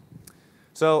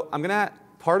 So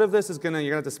part of this is you're going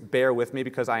to just bear with me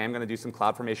because I am going to do some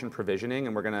CloudFormation provisioning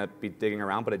and we're going to be digging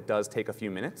around, but it does take a few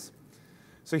minutes.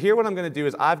 So here what I'm going to do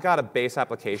is I've got a base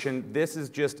application. This is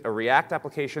just a React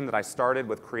application that I started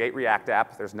with Create React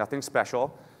App. There's nothing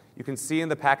special. You can see in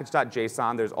the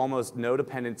package.json there's almost no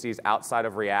dependencies outside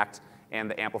of React and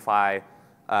the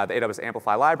AWS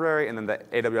Amplify library, and then the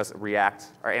AWS React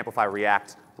or Amplify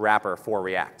React wrapper for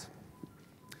React.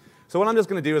 So what I'm just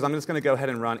going to do is I'm just going to go ahead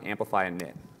and run Amplify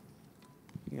init.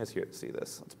 You guys here to see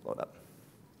this? Let's blow it up.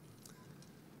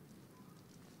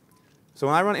 So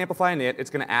when I run Amplify init,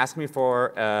 it's going to ask me for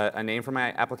a name for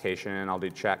my application. I'll do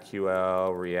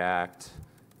chatQL React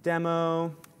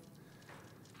demo.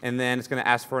 And then it's going to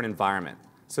ask for an environment.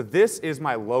 So this is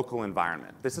my local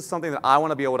environment. This is something that I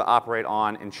want to be able to operate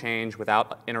on and change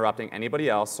without interrupting anybody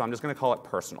else, so I'm just going to call it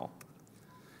personal.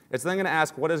 It's then going to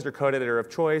ask, what is your code editor of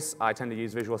choice? I tend to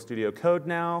use Visual Studio Code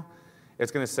now.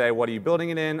 It's going to say, what are you building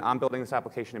it in? I'm building this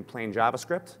application in plain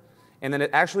JavaScript. And then it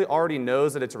actually already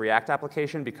knows that it's a React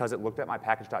application because it looked at my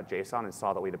package.json and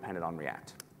saw that we depended on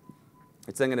React.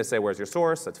 It's then going to say, where's your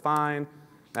source? That's fine.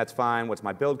 That's fine. What's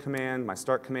my build command, my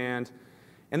start command?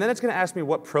 And then it's going to ask me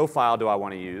what profile do I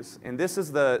want to use. And this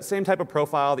is the same type of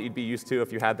profile that you'd be used to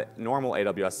if you had the normal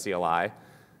AWS CLI.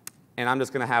 And I'm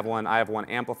just going to have one. I have one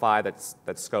Amplify that's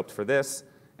scoped for this,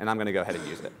 and I'm going to go ahead and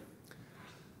use it.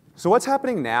 So what's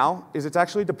happening now is it's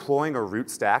actually deploying a root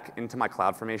stack into my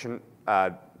CloudFormation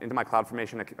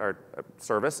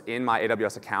service in my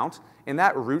AWS account. And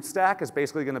that root stack is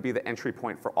basically going to be the entry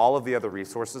point for all of the other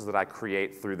resources that I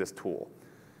create through this tool.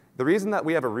 The reason that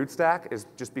we have a root stack is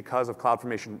just because of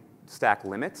CloudFormation stack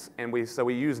limits. And so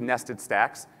we use nested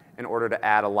stacks in order to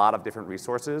add a lot of different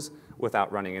resources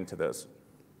without running into those.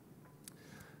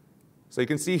 So you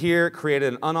can see here,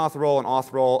 created an unauth role, an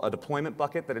auth role, a deployment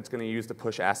bucket that it's going to use to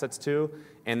push assets to,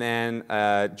 and then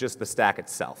just the stack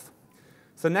itself.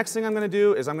 So the next thing I'm going to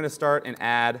do is I'm going to start an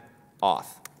add auth.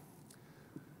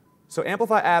 So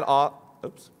Amplify add auth,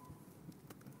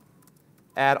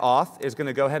 add auth is going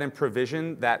to go ahead and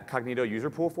provision that Cognito user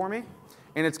pool for me.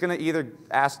 And it's going to either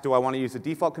ask, do I want to use the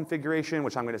default configuration,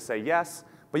 which I'm going to say yes.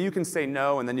 But you can say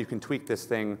no, and then you can tweak this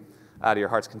thing to your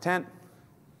heart's content.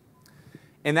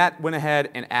 And that went ahead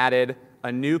and added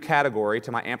a new category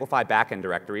to my Amplify backend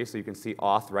directory. So you can see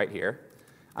auth right here.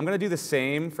 I'm going to do the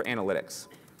same for analytics.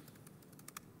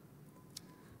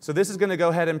 So this is going to go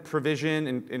ahead and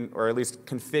provision, or at least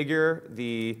configure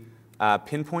the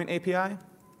Pinpoint API.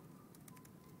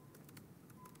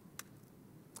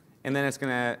 And then it's going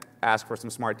to ask for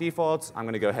some smart defaults. I'm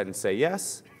going to go ahead and say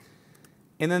yes.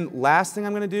 And then last thing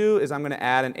I'm going to do is I'm going to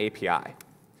add an API.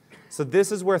 So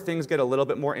this is where things get a little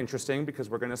bit more interesting because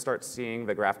we're going to start seeing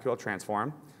the GraphQL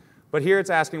transform. But here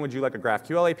it's asking, would you like a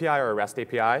GraphQL API or a REST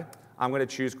API? I'm going to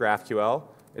choose GraphQL.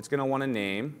 It's going to want a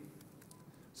name.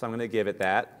 So I'm going to give it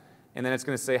that. And then it's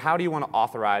going to say, how do you want to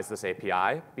authorize this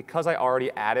API? Because I already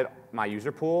added my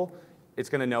user pool, it's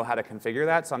going to know how to configure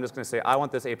that. So I'm just going to say, I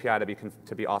want this API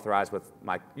to be authorized with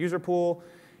my user pool.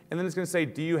 And then it's going to say,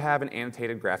 do you have an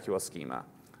annotated GraphQL schema?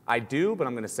 I do, but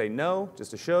I'm going to say no,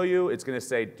 just to show you. It's going to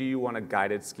say, do you want a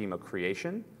guided schema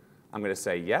creation? I'm going to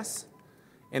say yes.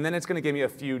 And then it's going to give me a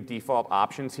few default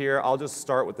options here. I'll just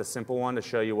start with the simple one to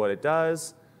show you what it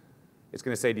does. It's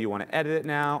going to say, do you want to edit it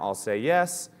now? I'll say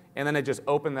yes. And then I just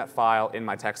open that file in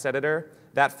my text editor.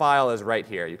 That file is right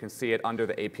here. You can see it under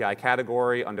the API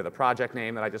category, under the project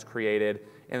name that I just created,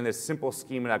 in this simple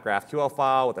schema.graphql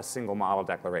file with a single model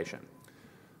declaration.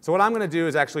 So what I'm going to do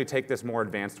is actually take this more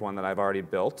advanced one that I've already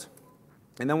built,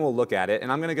 and then we'll look at it.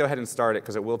 And I'm going to go ahead and start it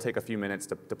because it will take a few minutes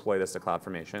to deploy this to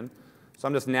CloudFormation. So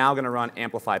I'm just now going to run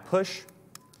amplify push.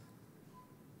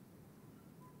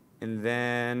 And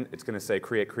then it's going to say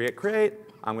create, create, create.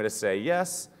 I'm going to say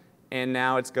yes. And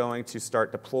now it's going to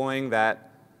start deploying that,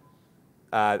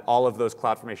 all of those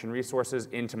CloudFormation resources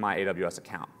into my AWS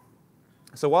account.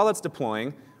 So while it's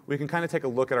deploying, we can kind of take a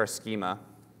look at our schema.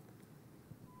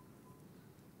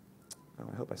 Oh,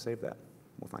 I hope I saved that.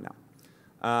 We'll find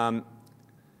out.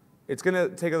 It's going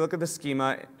to take a look at the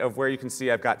schema of where you can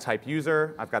see I've got type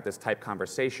user, I've got this type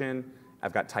conversation,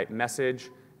 I've got type message,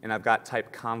 and I've got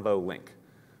type convo link.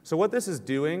 So what this is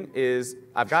doing is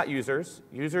I've got users.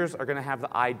 Users are going to have the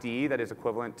ID that is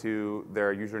equivalent to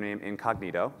their username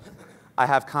incognito. I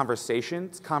have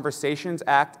conversations. Conversations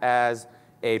act as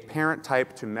a parent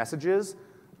type to messages.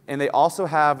 And they also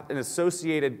have an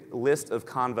associated list of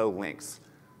convo links.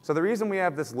 So the reason we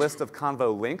have this list of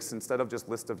convo links instead of just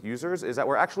list of users is that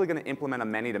we're actually going to implement a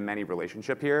many-to-many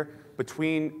relationship here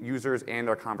between users and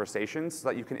our conversations so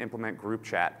that you can implement group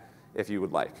chat if you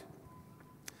would like.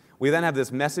 We then have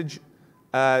this message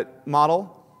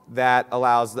model that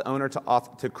allows the owner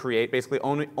to create. Basically,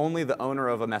 only the owner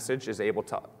of a message is able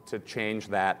to change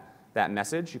that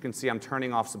message. You can see I'm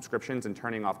turning off subscriptions and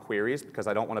turning off queries because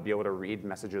I don't want to be able to read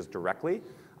messages directly.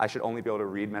 I should only be able to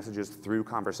read messages through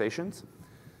conversations.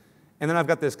 And then I've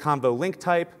got this convo link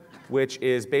type, which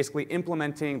is basically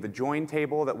implementing the join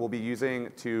table that we'll be using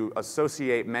to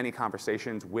associate many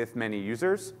conversations with many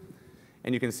users.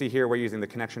 And you can see here we're using the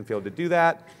connection field to do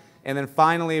that. And then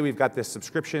finally, we've got this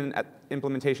subscription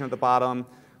implementation at the bottom.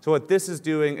 So what this is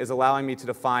doing is allowing me to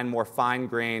define more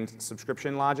fine-grained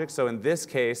subscription logic. So in this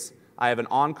case, I have an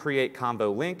onCreate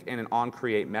convo link and an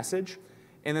onCreate message.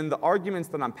 And then the arguments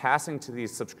that I'm passing to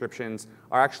these subscriptions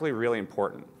are actually really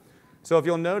important. So if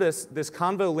you'll notice, this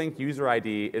Convo link user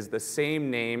ID is the same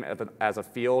name as a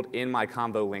field in my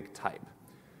Convo link type.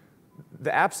 The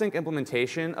AppSync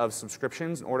implementation of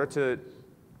subscriptions,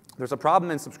 there's a problem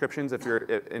in subscriptions if you're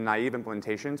in naive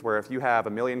implementations where if you have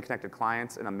 1 million connected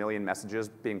clients and 1 million messages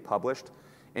being published,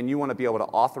 and you want to be able to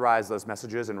authorize those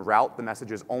messages and route the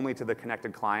messages only to the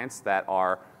connected clients that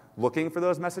are looking for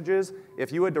those messages,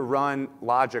 if you had to run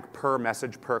logic per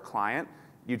message per client,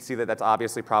 you'd see that that's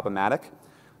obviously problematic.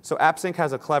 So AppSync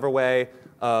has a clever way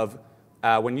of,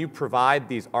 when you provide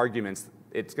these arguments,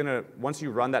 once you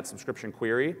run that subscription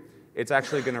query, it's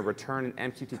actually going to return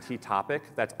an MQTT topic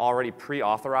that's already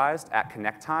pre-authorized at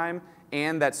connect time,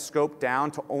 and that's scoped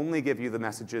down to only give you the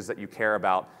messages that you care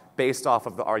about based off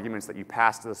of the arguments that you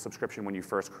passed to the subscription when you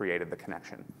first created the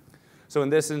connection. So in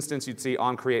this instance, you'd see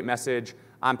on create message,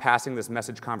 I'm passing this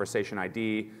message conversation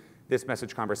ID. This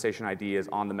message conversation ID is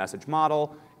on the message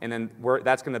model, and then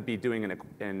that's going to be doing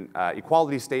an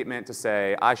equality statement to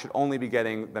say I should only be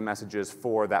getting the messages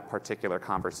for that particular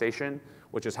conversation,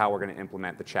 which is how we're going to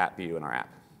implement the chat view in our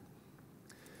app.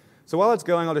 So while it's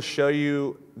going, I'll just show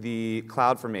you the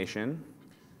CloudFormation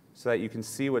so that you can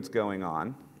see what's going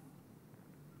on.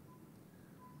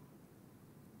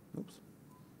 Oops.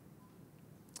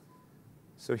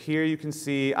 So here you can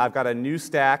see I've got a new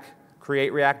stack,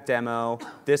 create React demo.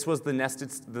 This was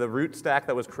the root stack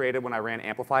that was created when I ran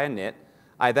Amplify init.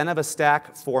 I then have a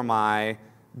stack for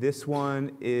this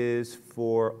one is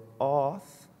for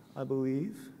auth, I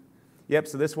believe. Yep,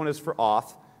 so this one is for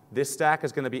auth. This stack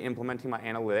is going to be implementing my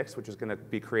analytics, which is going to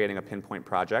be creating a Pinpoint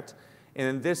project. And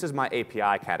then this is my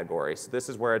API category. So this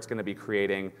is where it's going to be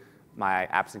creating my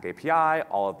AppSync API,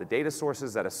 all of the data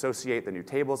sources that associate the new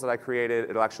tables that I created.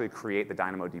 It'll actually create the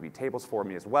DynamoDB tables for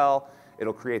me as well.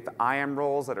 It'll create the IAM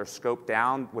roles that are scoped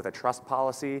down with a trust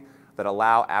policy that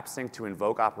allow AppSync to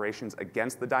invoke operations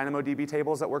against the DynamoDB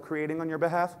tables that we're creating on your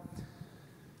behalf.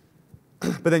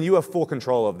 But then you have full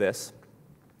control of this,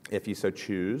 if you so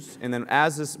choose. And then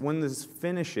when this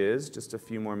finishes, just a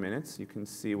few more minutes, you can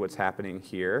see what's happening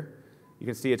here. You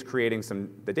can see it's creating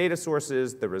the data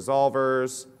sources, the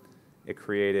resolvers. It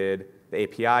created the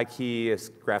API key, a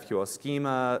GraphQL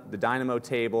schema, the Dynamo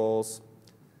tables.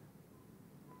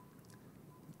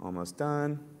 Almost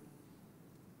done.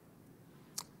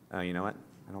 Oh, you know what?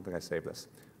 I don't think I saved this.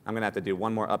 I'm going to have to do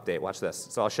one more update. Watch this.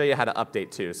 So I'll show you how to update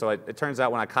too. So it turns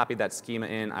out when I copied that schema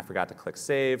in, I forgot to click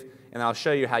save. And I'll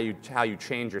show you how you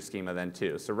change your schema then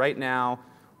too. So right now,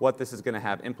 what this is going to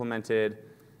have implemented,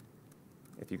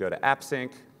 if you go to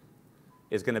AppSync,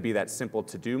 is going to be that simple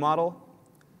to-do model.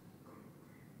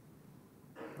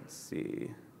 Let's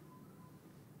see.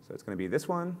 So it's going to be this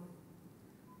one.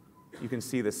 You can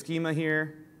see the schema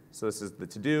here. So this is the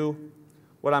to-do.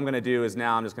 What I'm going to do is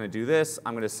now I'm just going to do this.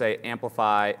 I'm going to say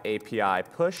amplify API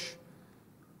push.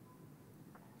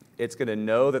 It's going to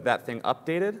know that that thing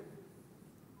updated.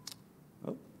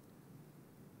 Oh.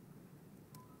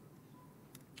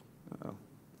 Uh-oh.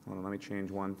 Hold on, let me change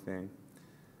one thing.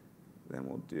 Then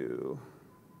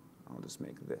I'll just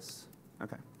make this.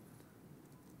 OK.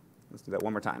 Let's do that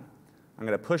one more time. I'm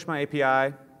going to push my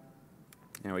API.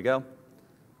 There we go.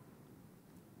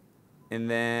 And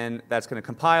then that's going to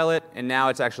compile it, and now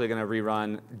it's actually going to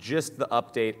rerun just the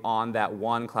update on that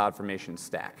one CloudFormation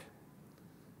stack.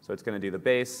 So it's going to do the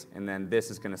base, and then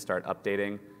this is going to start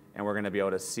updating, and we're going to be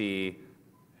able to see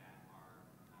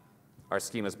our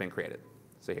schema's been created.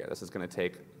 So here, this is going to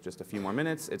take just a few more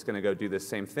minutes. It's going to go do this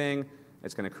same thing.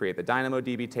 It's going to create the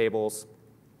DynamoDB tables,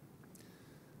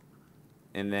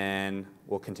 and then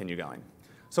we'll continue going.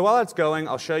 So while it's going,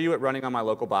 I'll show you it running on my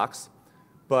local box,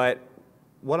 but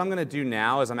what I'm going to do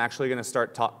now is I'm actually going to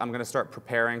start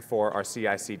preparing for our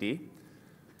CI/CD.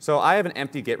 So I have an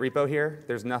empty Git repo here.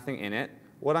 There's nothing in it.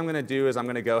 What I'm going to do is I'm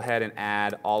going to go ahead and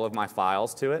add all of my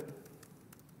files to it.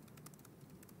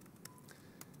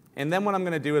 And then what I'm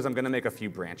going to do is I'm going to make a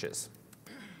few branches.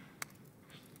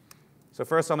 So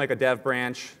first I'll make a dev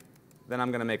branch. Then I'm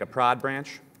going to make a prod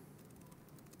branch.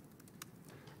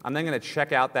 I'm then going to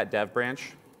check out that dev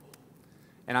branch.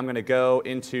 And I'm going to go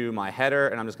into my header,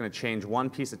 and I'm just going to change one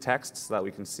piece of text so that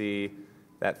we can see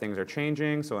that things are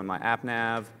changing. So in my app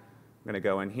nav, I'm going to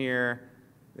go in here.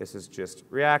 This is just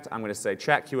React. I'm going to say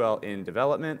ChatQL in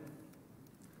development.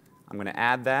 I'm going to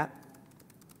add that.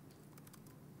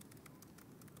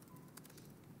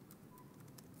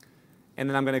 And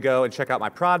then I'm going to go and check out my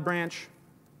prod branch.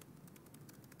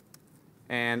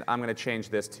 And I'm going to change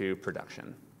this to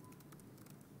production.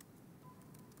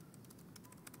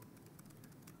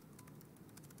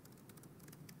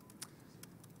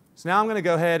 So now I'm going to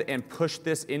go ahead and push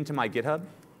this into my GitHub.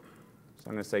 So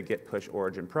I'm going to say git push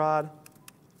origin prod.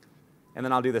 And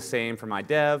then I'll do the same for my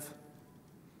dev.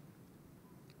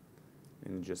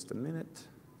 in just a minute.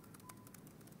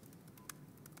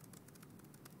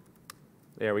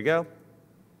 There we go.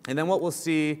 And then what we'll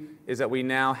see is that we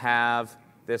now have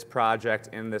this project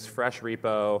in this fresh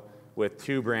repo with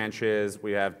 2 branches.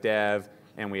 We have dev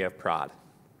and we have prod.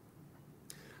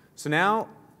 So now,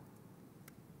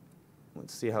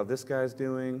 let's see how this guy's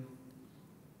doing.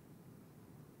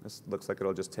 This looks like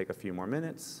it'll just take a few more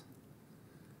minutes.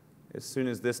 As soon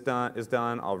as this is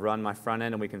done, I'll run my front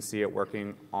end and we can see it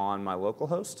working on my local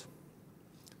host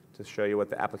to show you what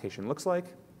the application looks like.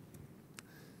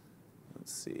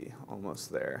 Let's see,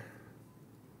 almost there.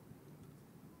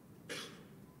 Here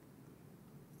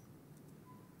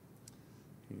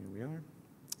we are.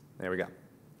 There we go.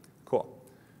 Cool.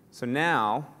 So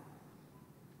now,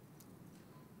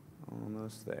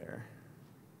 almost there.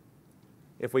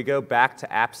 If we go back to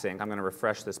AppSync, I'm going to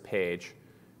refresh this page,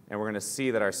 and we're going to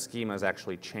see that our schema has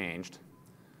actually changed.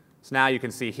 So now you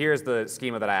can see here's the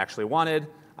schema that I actually wanted.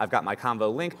 I've got my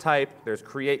Convo link type. There's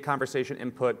create conversation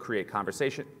input, create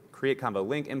Convo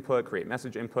link input, create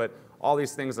message input, all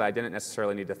these things that I didn't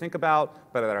necessarily need to think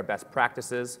about, but that are best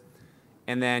practices.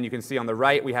 And then you can see on the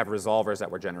right, we have resolvers that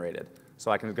were generated.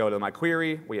 So I can go to my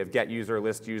query. We have get user,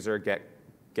 list user, get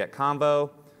Convo.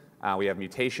 We have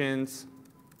mutations,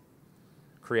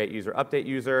 create user, update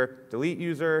user, delete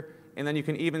user. And then you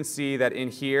can even see that in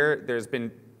here,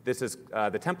 this is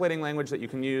the templating language that you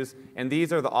can use. And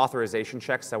these are the authorization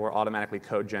checks that were automatically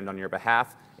code genned on your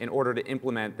behalf in order to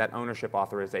implement that ownership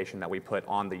authorization that we put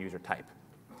on the user type.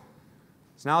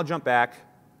 So now I'll jump back.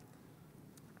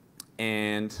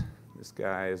 And this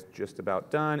guy is just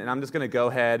about done. And I'm just going to go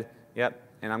ahead,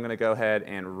 and I'm going to go ahead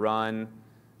and run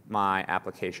my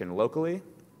application locally.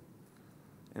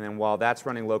 And then while that's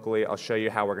running locally, I'll show you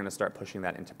how we're going to start pushing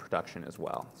that into production as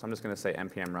well. So I'm just going to say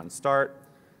npm run start.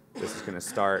 This is going to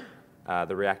start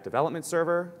the React development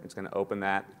server. It's going to open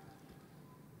that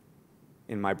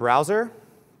in my browser.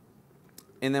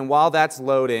 And then while that's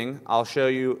loading, I'll show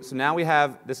you. So now we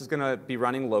have, this is going to be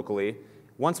running locally.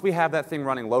 Once we have that thing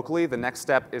running locally, the next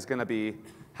step is going to be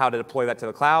how to deploy that to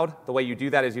the cloud. The way you do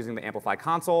that is using the Amplify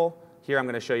console. Here I'm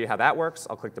going to show you how that works.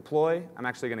 I'll click deploy. I'm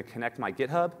actually going to connect my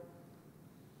GitHub.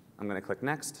 I'm going to click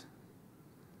next.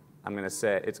 I'm going to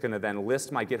say it's going to then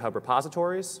list my GitHub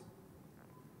repositories.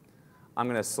 I'm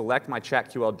going to select my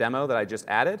ChatQL demo that I just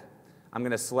added. I'm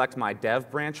going to select my dev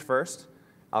branch first.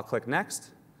 I'll click next.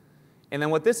 And then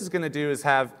what this is going to do is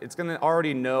it's going to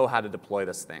already know how to deploy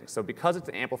this thing. So because it's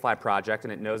an Amplify project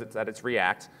and it knows that it's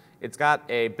React, it's got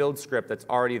a build script that's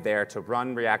already there to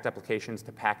run React applications,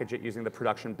 to package it using the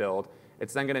production build.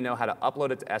 It's then going to know how to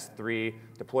upload it to S3,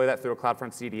 deploy that through a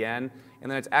CloudFront CDN,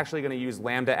 and then it's actually going to use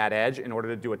Lambda at Edge in order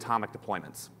to do atomic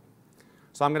deployments.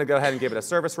 So I'm going to go ahead and give it a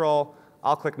service role.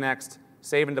 I'll click next,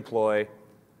 save and deploy.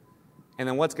 And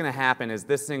then what's going to happen is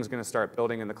this thing's going to start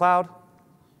building in the cloud.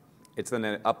 It's going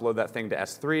to upload that thing to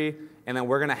S3. And then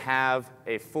we're going to have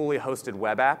a fully hosted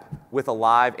web app with a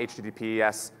live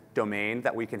HTTPS domain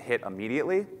that we can hit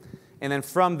immediately. And then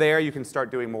from there, you can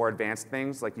start doing more advanced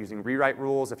things, like using rewrite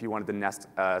rules if you wanted to nest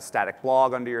a static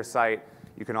blog under your site.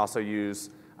 You can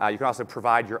also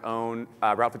provide your own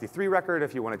Route 53 record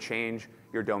if you want to change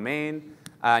your domain.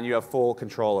 And you have full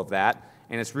control of that.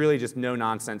 And it's really just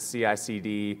no-nonsense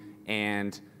CI/CD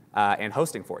and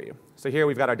hosting for you. So here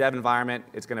we've got our dev environment.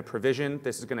 It's going to provision.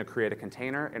 This is going to create a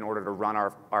container in order to run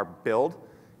our build.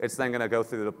 It's then going to go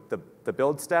through the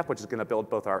build step, which is going to build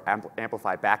both our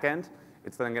Amplify backend.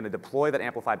 It's then going to deploy that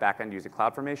Amplify backend using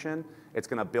CloudFormation. It's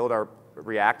going to build our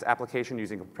React application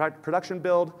using a production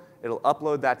build. It'll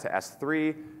upload that to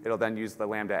S3. It'll then use the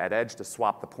Lambda at Edge to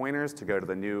swap the pointers to go to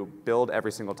the new build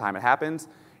every single time it happens.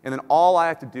 And then all I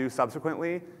have to do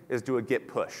subsequently is do a git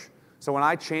push. So when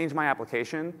I change my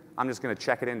application, I'm just going to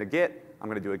check it into Git. I'm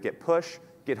going to do a git push.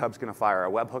 GitHub's going to fire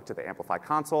a webhook to the Amplify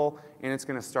console, and it's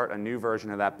going to start a new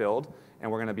version of that build. And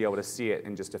we're going to be able to see it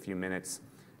in just a few minutes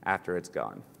after it's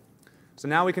gone. So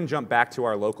now we can jump back to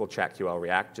our local ChatQL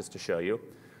React just to show you.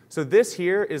 So this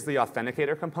here is the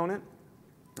authenticator component.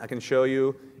 I can show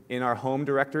you in our home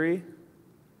directory,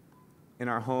 in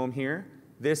our home here.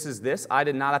 This is this. I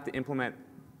did not have to implement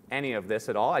any of this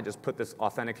at all. I just put this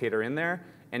authenticator in there.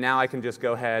 And now I can just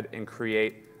go ahead and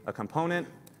create a component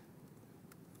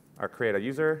or create a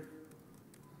user.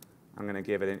 I'm going to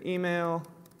give it an email.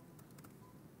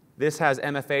 This has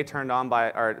MFA turned on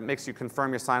or it makes you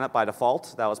confirm your sign up by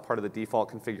default. That was part of the default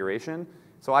configuration.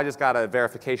 So I just got a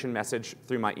verification message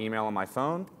through my email on my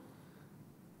phone.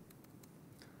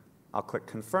 I'll click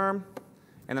confirm,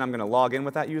 and then I'm going to log in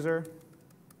with that user.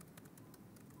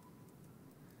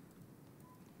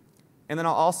 And then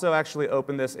I'll also actually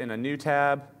open this in a new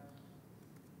tab.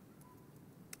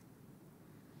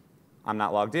 I'm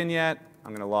not logged in yet.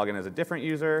 I'm going to log in as a different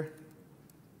user.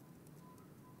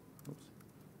 Oops.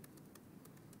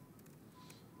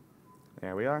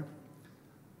 There we are.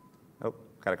 Oh,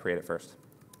 got to create it first.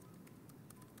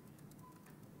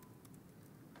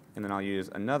 And then I'll use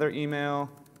another email.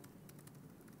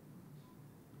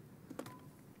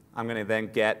 I'm going to then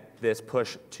get this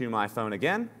push to my phone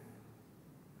again.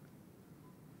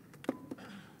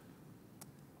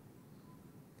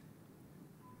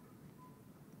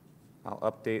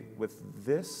 I'll update with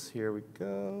this. Here we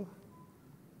go.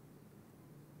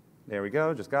 There we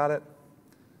go, just got it.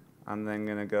 I'm then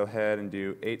going to go ahead and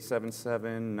do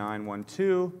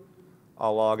 877-912.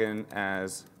 I'll log in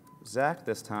as Zach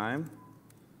this time.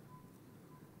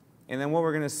 And then what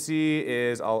we're going to see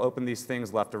is I'll open these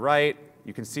things left to right.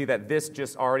 You can see that this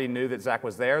just already knew that Zach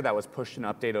was there. That was pushed an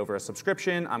update over a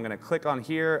subscription. I'm going to click on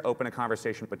here, open a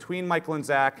conversation between Michael and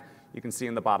Zach. You can see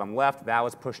in the bottom left, that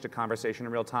was pushed to conversation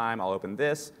in real time. I'll open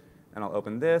this, and I'll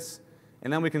open this,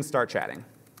 and then we can start chatting.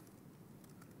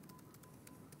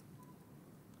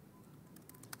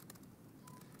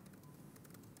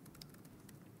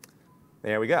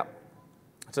 There we go.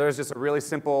 So there's just a really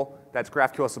simple, that's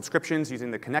GraphQL subscriptions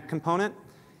using the connect component.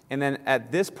 And then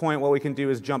at this point, what we can do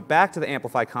is jump back to the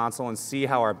Amplify console and see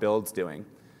how our build's doing.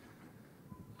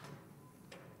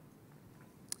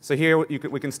 So here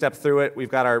we can step through it. We've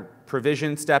got our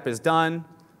provision step is done.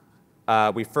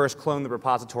 We first cloned the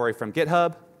repository from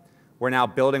GitHub. We're now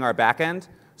building our backend.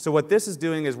 So what this is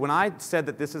doing is when I said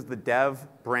that this is the dev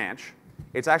branch,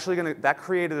 it's actually that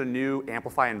created a new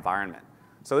Amplify environment.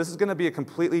 So this is going to be a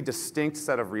completely distinct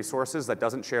set of resources that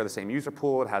doesn't share the same user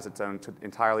pool. It has its own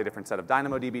entirely different set of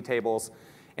DynamoDB tables.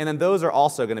 And then those are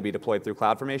also going to be deployed through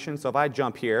CloudFormation. So if I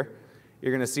jump here,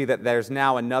 you're going to see that there's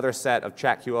now another set of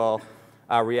ChatQL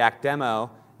React demo.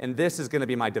 And this is going to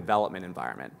be my development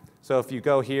environment. So if you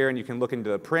go here and you can look into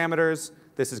the parameters,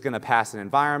 this is going to pass an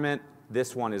environment.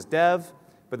 This one is dev.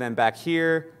 But then back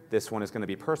here, this one is going to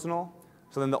be personal.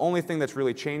 So then the only thing that's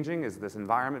really changing is this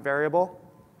environment variable.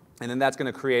 And then that's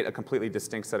going to create a completely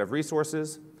distinct set of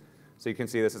resources. So you can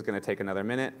see this is going to take another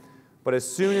minute. But as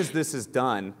soon as this is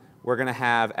done, we're going to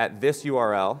have at this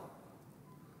URL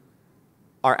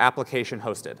our application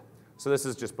hosted. So this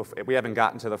is just before, we haven't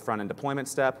gotten to the front-end deployment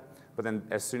step. But then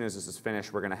as soon as this is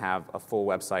finished, we're going to have a full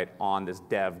website on this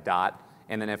dev dot.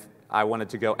 And then if I wanted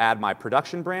to go add my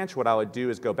production branch, what I would do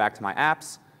is go back to my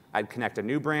apps. I'd connect a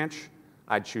new branch.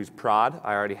 I'd choose prod.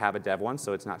 I already have a dev one,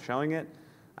 so it's not showing it.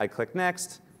 I'd click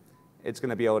next. It's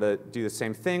going to be able to do the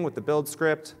same thing with the build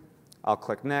script. I'll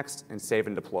click next and save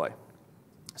and deploy.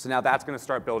 So now that's going to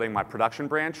start building my production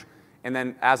branch. And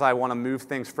then as I want to move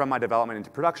things from my development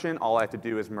into production, all I have to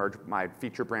do is merge my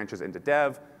feature branches into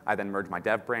dev. I then merge my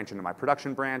dev branch into my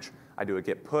production branch. I do a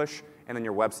git push, and then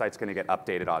your website's going to get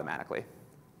updated automatically.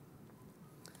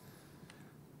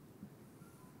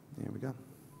 There we go.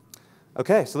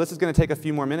 OK, so this is going to take a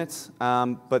few more minutes,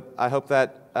 but I hope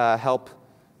that helped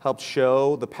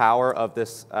show the power of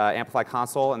this Amplify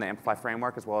console and the Amplify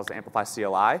framework, as well as the Amplify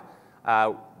CLI.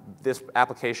 This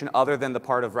application, other than the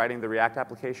part of writing the React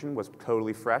application, was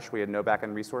totally fresh. We had no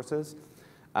backend resources.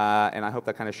 And I hope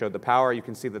that kind of showed the power. You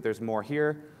can see that there's more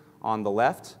here on the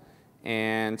left.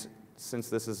 And since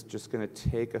this is just going to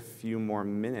take a few more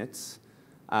minutes,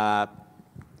 I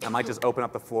might just open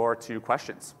up the floor to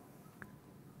questions.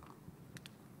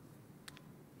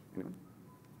 Anyone?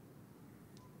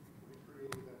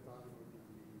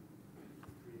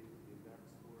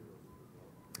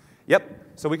 Yep,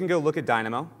 so we can go look at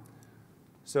Dynamo.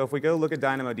 So if we go look at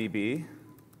DynamoDB,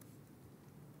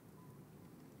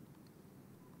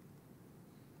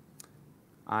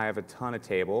 I have a ton of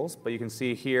tables, but you can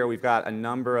see here we've got a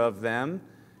number of them,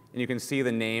 and you can see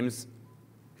the names.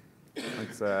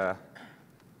 So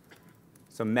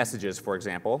messages, for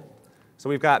example. So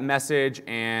we've got message,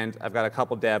 and I've got a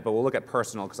couple dev, but we'll look at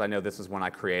personal, because I know this is one I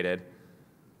created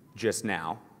just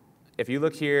now. If you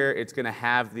look here, it's going to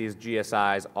have these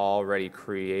GSIs already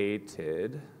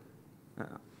created.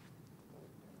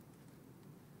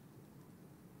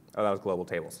 Oh, that was global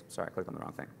tables. Sorry, I clicked on the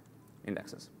wrong thing.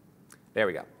 Indexes. There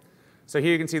we go. So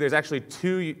here you can see there's actually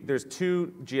two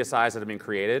GSIs that have been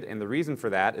created, and the reason for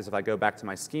that is if I go back to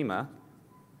my schema,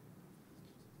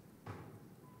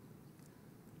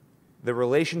 the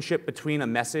relationship between a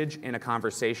message and a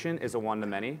conversation is a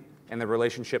one-to-many. And the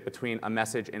relationship between a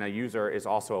message and a user is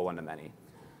also a one-to-many.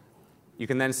 You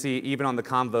can then see even on the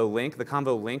Convo link, the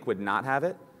Convo link would not have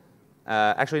it.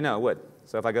 Actually, no, it would.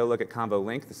 So if I go look at Convo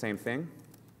link, the same thing.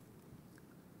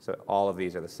 So all of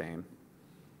these are the same.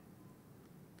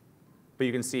 But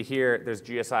you can see here, there's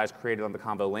GSIs created on the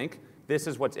Convo link. this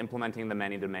is what's implementing the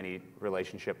many-to-many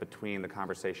relationship between the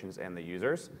conversations and the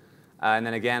users. And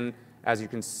then again, as you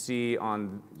can see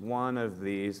on one of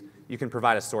these, you can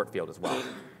provide a sort field as well.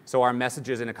 So our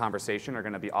messages in a conversation are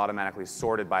going to be automatically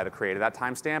sorted by the creator that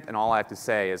timestamp, and all I have to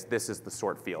say is this is the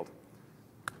sort field.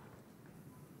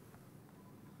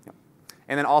 Yep.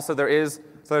 And then also there's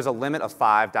a limit of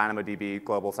 5 DynamoDB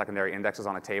global secondary indexes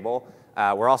on a table.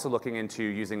 We're also looking into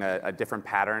using a different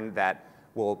pattern that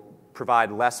will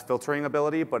provide less filtering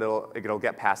ability, but it'll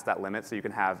get past that limit, so you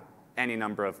can have any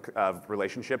number of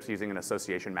relationships using an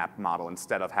association map model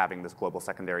instead of having this global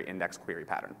secondary index query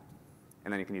pattern.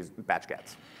 And then you can use batch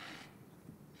gets.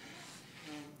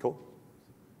 Cool.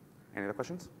 Any other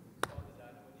questions? On the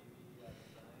DynamoDB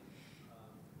design,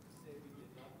 say we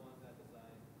did not want that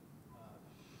design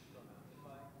from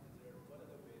Amplify, what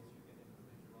other ways you can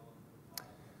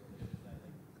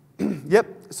implement your own Yep.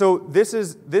 So this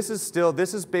is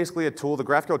basically a tool. The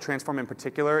GraphQL Transform in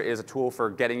particular is a tool for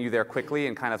getting you there quickly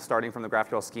and kind of starting from the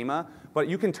GraphQL schema. But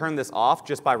you can turn this off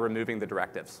just by removing the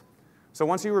directives. So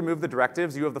once you remove the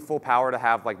directives, you have the full power to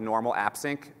have like normal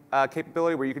AppSync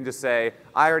capability where you can just say,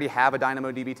 I already have a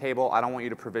DynamoDB table. I don't want you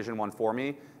to provision one for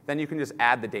me. Then you can just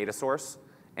add the data source.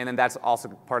 And then that's also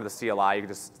part of the CLI.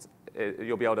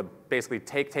 You'll be able to basically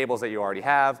take tables that you already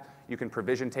have. You can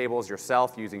provision tables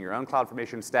yourself using your own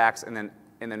CloudFormation stacks, and then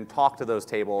talk to those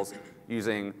tables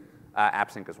using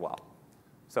AppSync as well.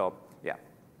 So yeah.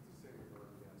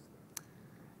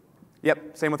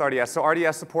 Yep, same with RDS. So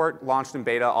RDS support launched in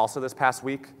beta also this past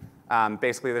week.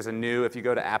 Basically, there's a new, if you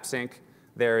go to AppSync,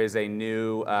 there is a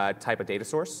new type of data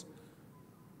source.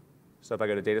 So if I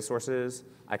go to data sources,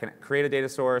 I can create a data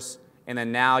source, and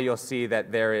then now you'll see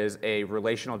that there is a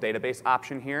relational database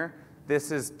option here.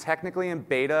 This is technically in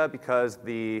beta because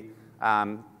the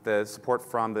support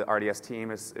from the RDS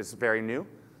team is very new.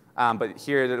 But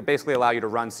here, it'll basically allow you to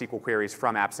run SQL queries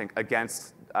from AppSync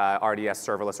against RDS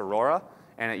serverless Aurora,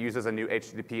 and it uses a new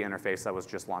HTTP interface that was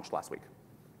just launched last week.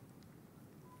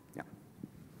 Yeah.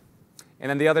 And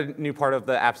then the other new part of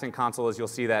the AppSync console is you'll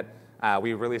see that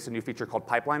we released a new feature called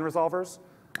pipeline resolvers.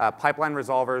 Pipeline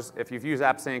resolvers, if you've used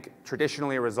AppSync,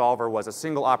 traditionally a resolver was a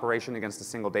single operation against a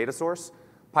single data source.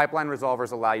 Pipeline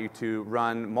resolvers allow you to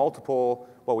run multiple,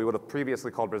 what we would have previously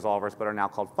called resolvers, but are now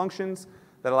called functions,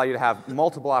 that allow you to have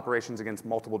multiple operations against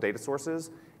multiple data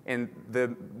sources. And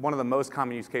one of the most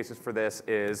common use cases for this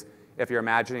is if you're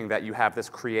imagining that you have this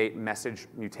create message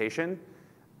mutation,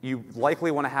 you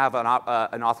likely want to have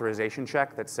an authorization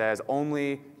check that says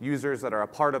only users that are a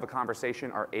part of a conversation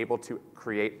are able to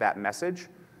create that message.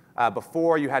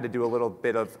 Before, you had to do a little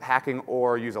bit of hacking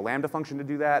or use a Lambda function to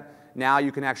do that. Now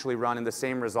you can actually run in the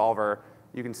same resolver.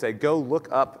 You can say, go look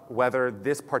up whether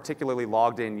this particularly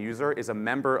logged in user is a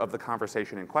member of the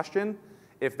conversation in question.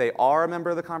 If they are a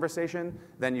member of the conversation,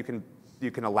 then you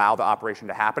can allow the operation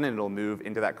to happen, and it'll move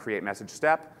into that create message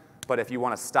step. But if you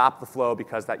want to stop the flow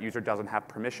because that user doesn't have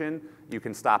permission, you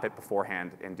can stop it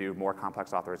beforehand and do more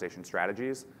complex authorization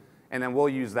strategies. And then we'll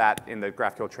use that in the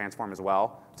GraphQL Transform as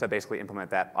well to basically implement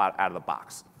that out of the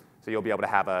box. So you'll be able to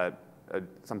have at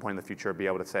some point in the future, be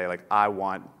able to say, like, I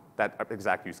want that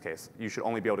exact use case. You should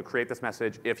only be able to create this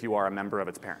message if you are a member of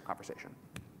its parent conversation.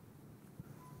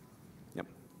 Yep.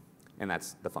 And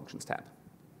that's the Functions tab.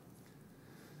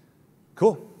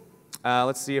 Cool.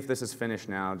 Let's see if this is finished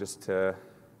now. There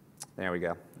we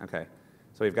go. OK.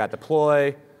 So we've got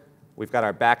deploy. We've got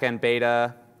our backend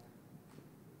beta.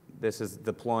 This is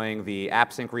deploying the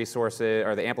AppSync resources,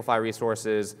 or the Amplify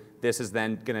resources. This is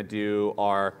then going to do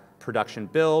our production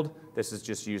build. This is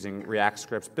just using React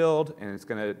scripts build, and it's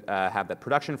going to have that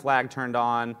production flag turned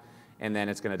on, and then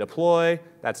it's going to deploy.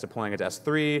 That's deploying it to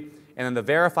S3. And then the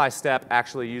verify step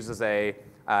actually uses a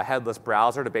headless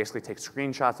browser to basically take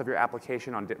screenshots of your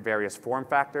application on various form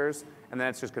factors, and then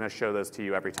it's just going to show those to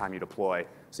you every time you deploy.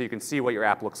 So you can see what your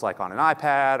app looks like on an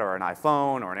iPad, or an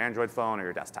iPhone, or an Android phone, or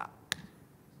your desktop.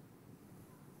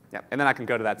 Yeah, and then I can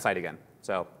go to that site again.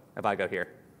 So if I go here,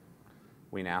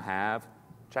 we now have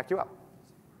Check You Out.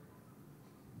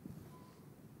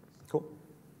 Cool.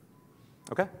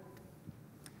 OK.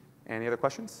 Any other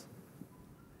questions?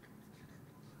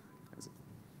 Is it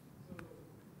deploying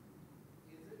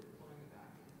the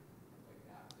backend, like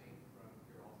AppSync from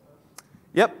here also?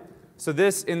 Yep. So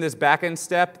in this backend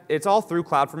step, it's all through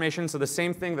CloudFormation. So the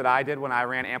same thing that I did when I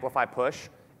ran Amplify Push,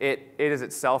 it is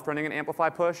itself running an Amplify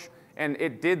Push. And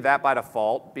it did that by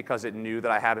default because it knew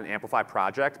that I had an Amplify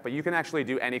project. But you can actually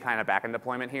do any kind of backend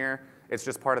deployment here. It's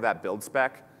just part of that build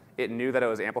spec. It knew that it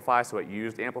was Amplify, so it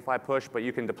used Amplify Push. But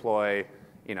you can deploy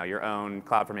your own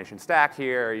CloudFormation stack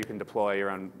here. You can deploy your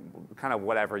own kind of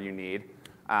whatever you need.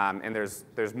 And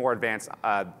there's more advanced.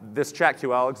 This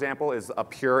ChatQL example is a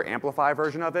pure Amplify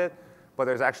version of it, but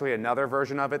there's actually another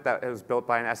version of it that was built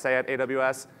by an SA at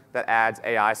AWS that adds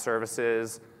AI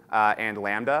services and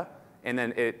Lambda, and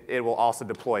then it will also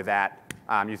deploy that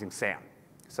using SAM.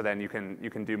 So then you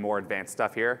can do more advanced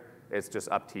stuff here. It's just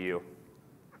up to you.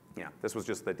 Yeah, this was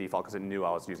just the default because it knew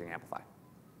I was using Amplify.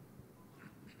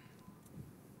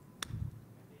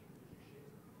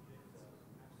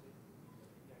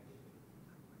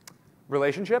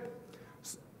 Relationship?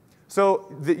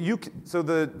 So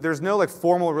there's no like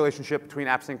formal relationship between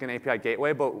AppSync and API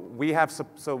Gateway, but we have,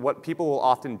 so what people will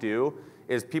often do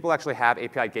is people actually have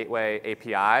API Gateway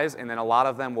APIs, and then a lot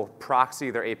of them will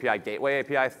proxy their API Gateway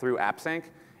API through AppSync.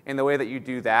 And the way that you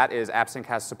do that is AppSync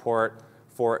has support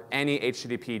for any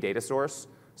HTTP data source.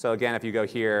 So again, if you go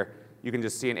here, you can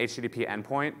just see an HTTP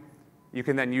endpoint. You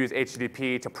can then use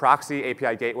HTTP to proxy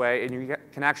API Gateway, and you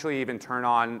can actually even turn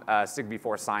on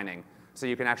SIGB4 signing. So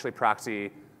you can actually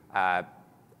proxy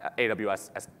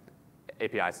AWS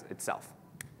APIs itself.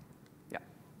 Yeah.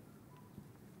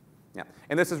 Yeah.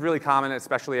 And this is really common,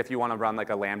 especially if you want to run like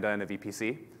a Lambda and a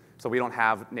VPC. So we don't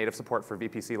have native support for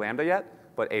VPC Lambda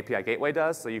yet, but API Gateway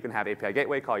does. So you can have API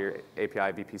Gateway call your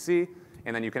API VPC,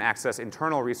 and then you can access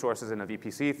internal resources in a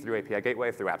VPC through API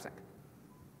Gateway through AppSync.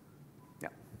 Yeah.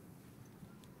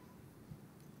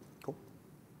 Cool.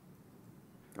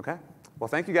 OK. Well,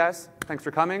 thank you, guys. Thanks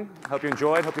for coming. I hope you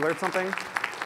enjoyed. Hope you learned something.